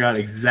trying to figure out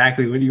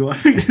exactly what you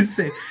want me to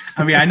say.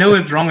 I mean, I know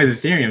what's wrong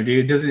with Ethereum,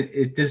 dude.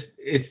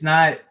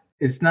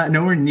 It's not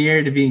nowhere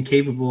near to being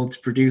capable to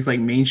produce like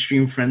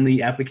mainstream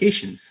friendly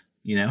applications,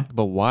 you know?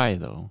 But why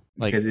though?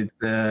 Like, because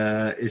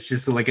it's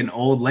just like an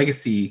old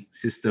legacy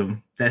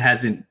system that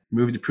hasn't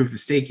moved to proof of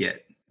stake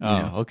yet.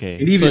 Okay.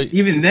 And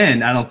even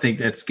then, I don't think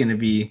that's going to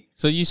be.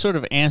 So you sort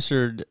of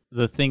answered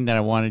the thing that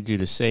I wanted you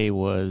to say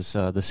was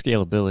the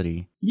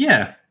scalability.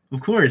 Yeah, of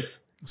course.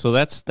 So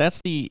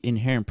that's the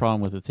inherent problem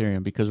with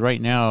Ethereum, because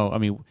right now, I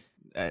mean,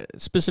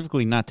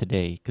 specifically not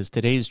today, because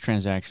today's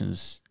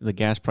transactions, the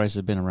gas price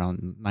has been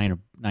around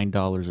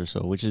 $9 or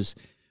so, which is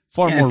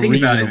far more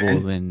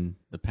reasonable than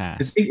the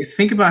past.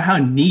 Think about how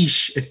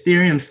niche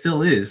Ethereum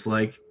still is.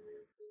 Like,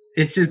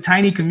 it's just a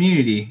tiny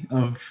community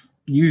of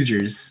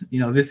users.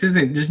 You know,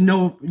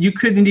 you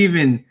couldn't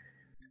even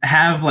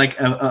have like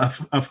a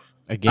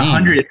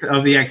 100th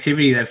of the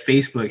activity that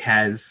Facebook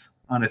has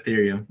on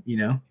Ethereum, you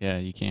know? Yeah,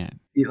 you can't.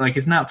 Like,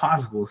 it's not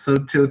possible. So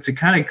to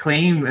kind of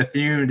claim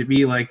Ethereum to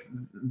be like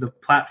the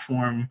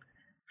platform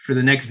for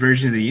the next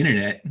version of the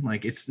internet,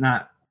 like, it's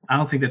not. I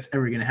don't think that's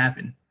ever going to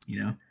happen.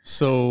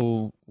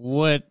 So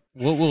what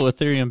will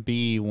Ethereum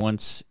be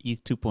once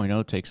ETH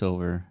 2.0 takes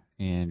over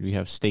and we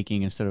have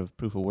staking instead of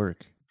proof of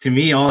work? To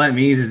me, all that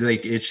means is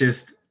like it's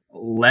just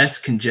less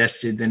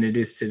congested than it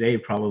is today,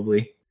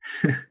 probably.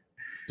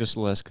 Just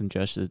less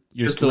congested.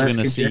 You're still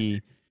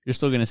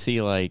gonna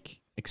see like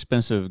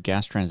expensive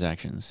gas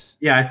transactions.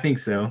 Yeah, I think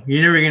so.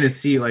 You're never gonna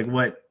see like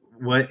what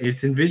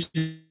it's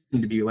envisioned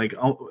to be like.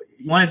 You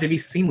want it to be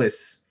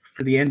seamless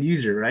for the end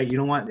user, right? You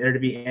don't want there to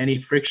be any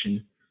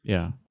friction.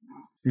 Yeah.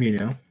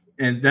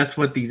 And that's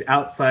what these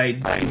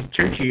outside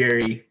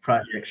tertiary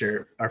projects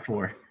are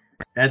for.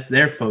 That's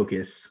their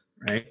focus,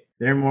 right?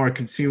 They're more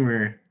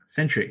consumer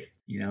centric,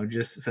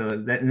 just so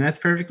that, and that's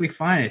perfectly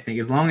fine. I think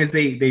as long as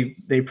they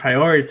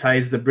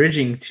prioritize the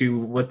bridging to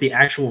what the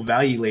actual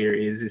value layer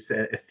is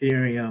that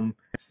Ethereum,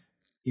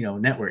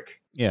 network.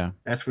 Yeah.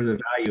 That's where the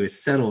value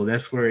is settled.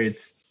 That's where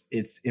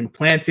it's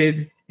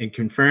implanted and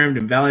confirmed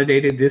and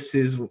validated. This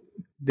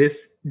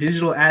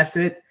digital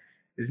asset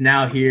is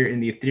now here in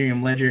the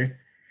Ethereum ledger.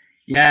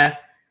 Yeah,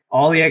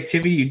 all the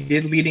activity you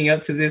did leading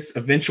up to this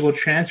eventual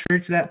transfer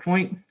to that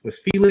point was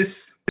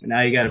feeless.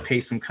 Now you got to pay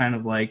some kind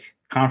of like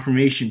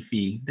confirmation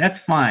fee. That's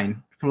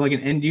fine. From like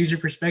an end user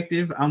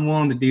perspective, I'm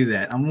willing to do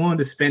that. I'm willing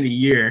to spend a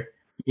year,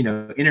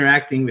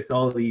 interacting with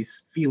all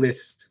these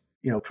feeless,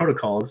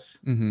 protocols,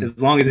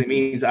 as long as it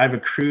means I've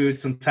accrued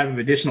some type of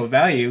additional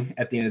value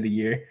at the end of the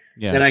year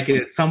that I could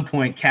at some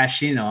point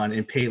cash in on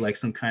and pay like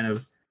some kind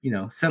of,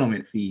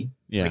 settlement fee.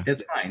 Yeah. Like,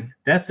 that's fine.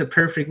 That's a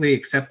perfectly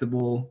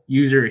acceptable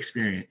user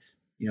experience.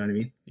 You know what I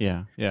mean?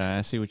 Yeah. Yeah.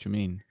 I see what you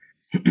mean.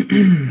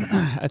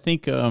 I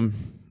think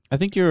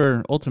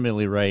you're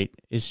ultimately right.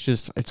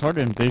 It's hard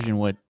to envision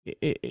what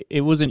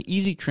it was an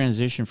easy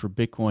transition for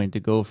Bitcoin to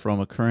go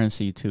from a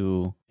currency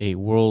to a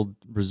world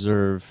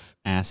reserve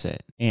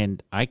asset.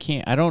 And I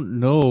don't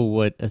know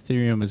what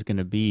Ethereum is going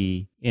to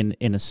be in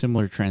a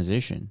similar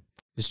transition.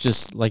 It's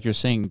just like you're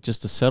saying,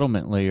 just a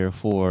settlement layer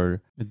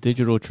for the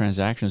digital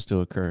transactions to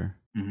occur.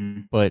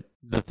 Mm-hmm. But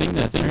the thing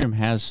that Ethereum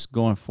has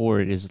going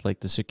for it is like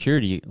the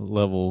security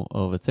level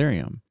of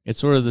Ethereum. It's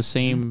sort of the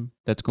same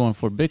that's going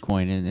for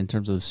Bitcoin in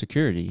terms of the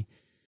security.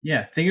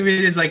 Yeah, think of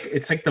it as like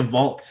it's like the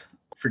vault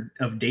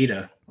of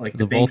data, like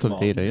the vault of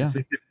data. Yeah,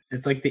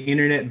 it's like the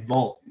internet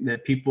vault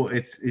that people.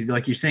 It's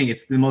like you're saying,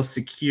 it's the most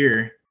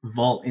secure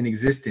vault in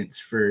existence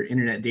for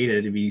internet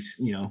data to be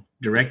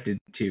directed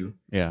to.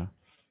 Yeah.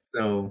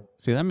 So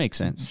see, that makes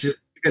sense. Just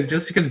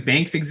because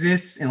banks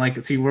exist and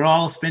we're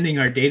all spending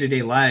our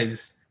day-to-day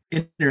lives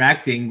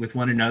interacting with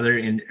one another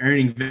and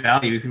earning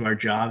value through our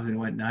jobs and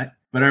whatnot,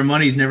 but our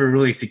money's never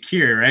really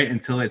secure, right?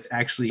 Until it's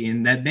actually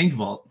in that bank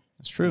vault.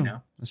 That's true.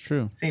 That's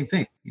true. Same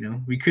thing.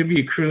 We could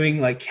be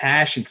accruing like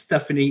cash and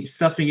stuffing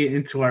it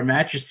into our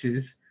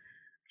mattresses,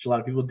 which a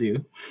lot of people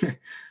do.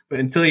 But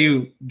until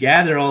you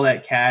gather all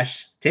that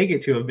cash, take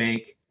it to a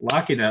bank,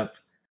 lock it up,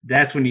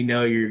 that's when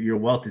your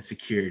wealth is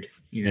secured.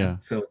 Yeah.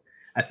 So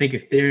I think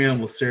Ethereum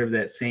will serve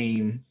that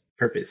same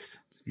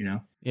purpose.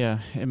 Yeah,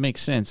 it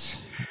makes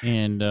sense.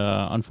 And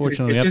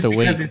unfortunately, we have to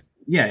wait.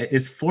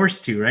 It's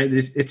forced to, right?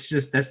 It's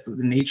just that's the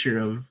nature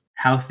of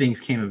how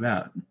things came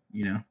about.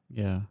 Yeah.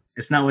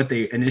 It's not what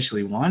they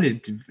initially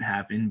wanted to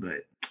happen,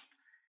 but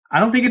I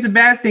don't think it's a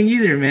bad thing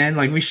either, man.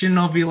 Like we shouldn't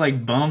all be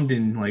like bummed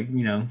and like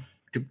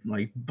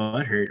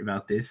butthurt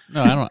about this.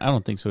 No, I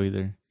don't think so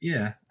either.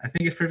 Yeah, I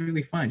think it's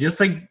perfectly fine. Just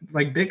like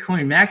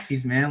Bitcoin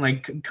maxis, man.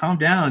 Like calm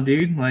down,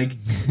 dude. Like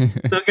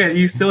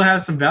you still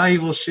have some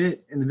valuable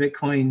shit in the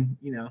Bitcoin.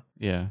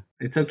 Yeah,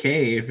 it's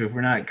okay if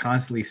we're not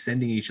constantly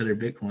sending each other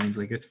Bitcoins.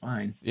 Like it's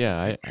fine.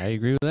 Yeah, I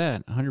agree with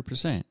that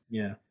 100%.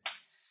 Yeah.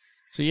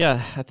 So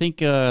yeah, I think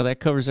that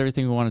covers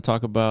everything we want to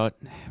talk about.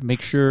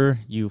 Make sure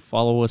you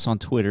follow us on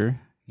Twitter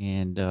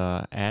and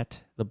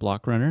at the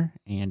Block Runner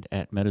and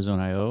at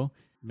MetaZone.io.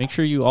 Make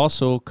sure you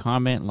also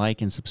comment,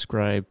 like, and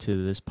subscribe to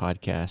this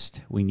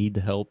podcast. We need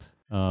the help.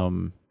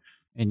 And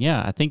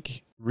yeah, I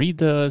think read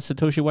the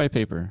Satoshi white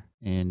paper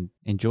and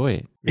enjoy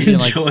it. Read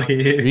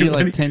it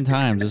like 10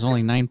 times. There's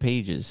only 9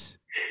 pages.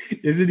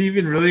 Is it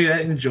even really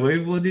that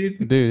enjoyable,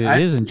 dude? Dude,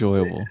 it is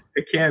enjoyable.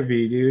 It can't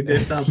be, dude.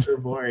 That sounds so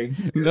boring.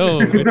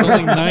 No, it's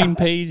only 9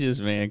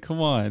 pages, man. Come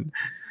on.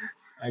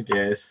 I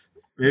guess.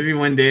 Maybe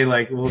one day,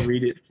 we'll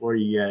read it for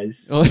you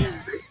guys. Oh.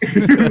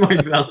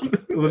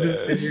 We'll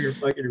just sit here and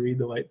fucking read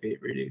the white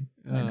paper, dude.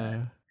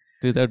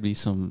 Dude, that'd be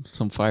some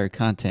fire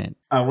content.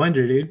 I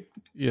wonder, dude.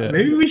 Yeah.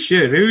 Maybe we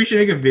should. Maybe we should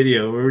make a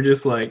video where we're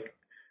just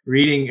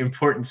reading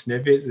important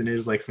snippets and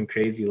there's some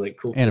crazy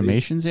cool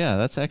animations. Footage. Yeah,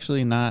 that's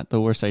actually not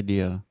the worst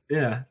idea.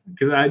 Yeah,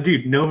 because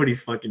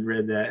nobody's fucking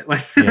read that.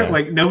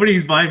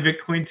 Nobody's buying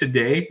Bitcoin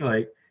today.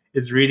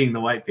 Is reading the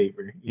white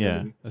paper.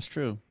 Yeah, that's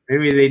true.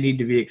 Maybe they need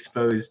to be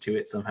exposed to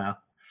it somehow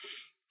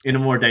in a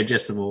more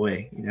digestible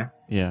way,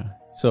 Yeah.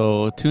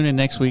 So tune in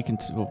next week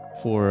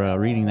for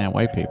reading that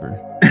white paper.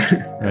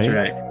 That's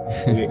right.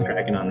 We'll get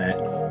cracking on that.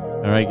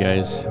 All right,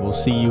 guys. We'll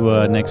see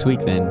you next week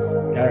then.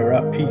 All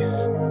right,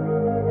 peace.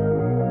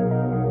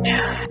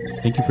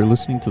 Thank you for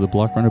listening to the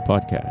Block Runner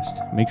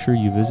podcast. Make sure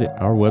you visit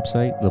our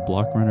website,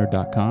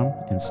 theblockrunner.com,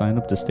 and sign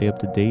up to stay up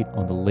to date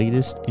on the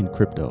latest in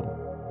crypto.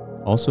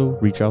 Also,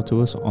 reach out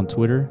to us on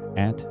Twitter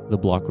at The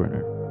Block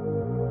Runner.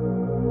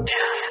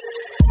 Yeah.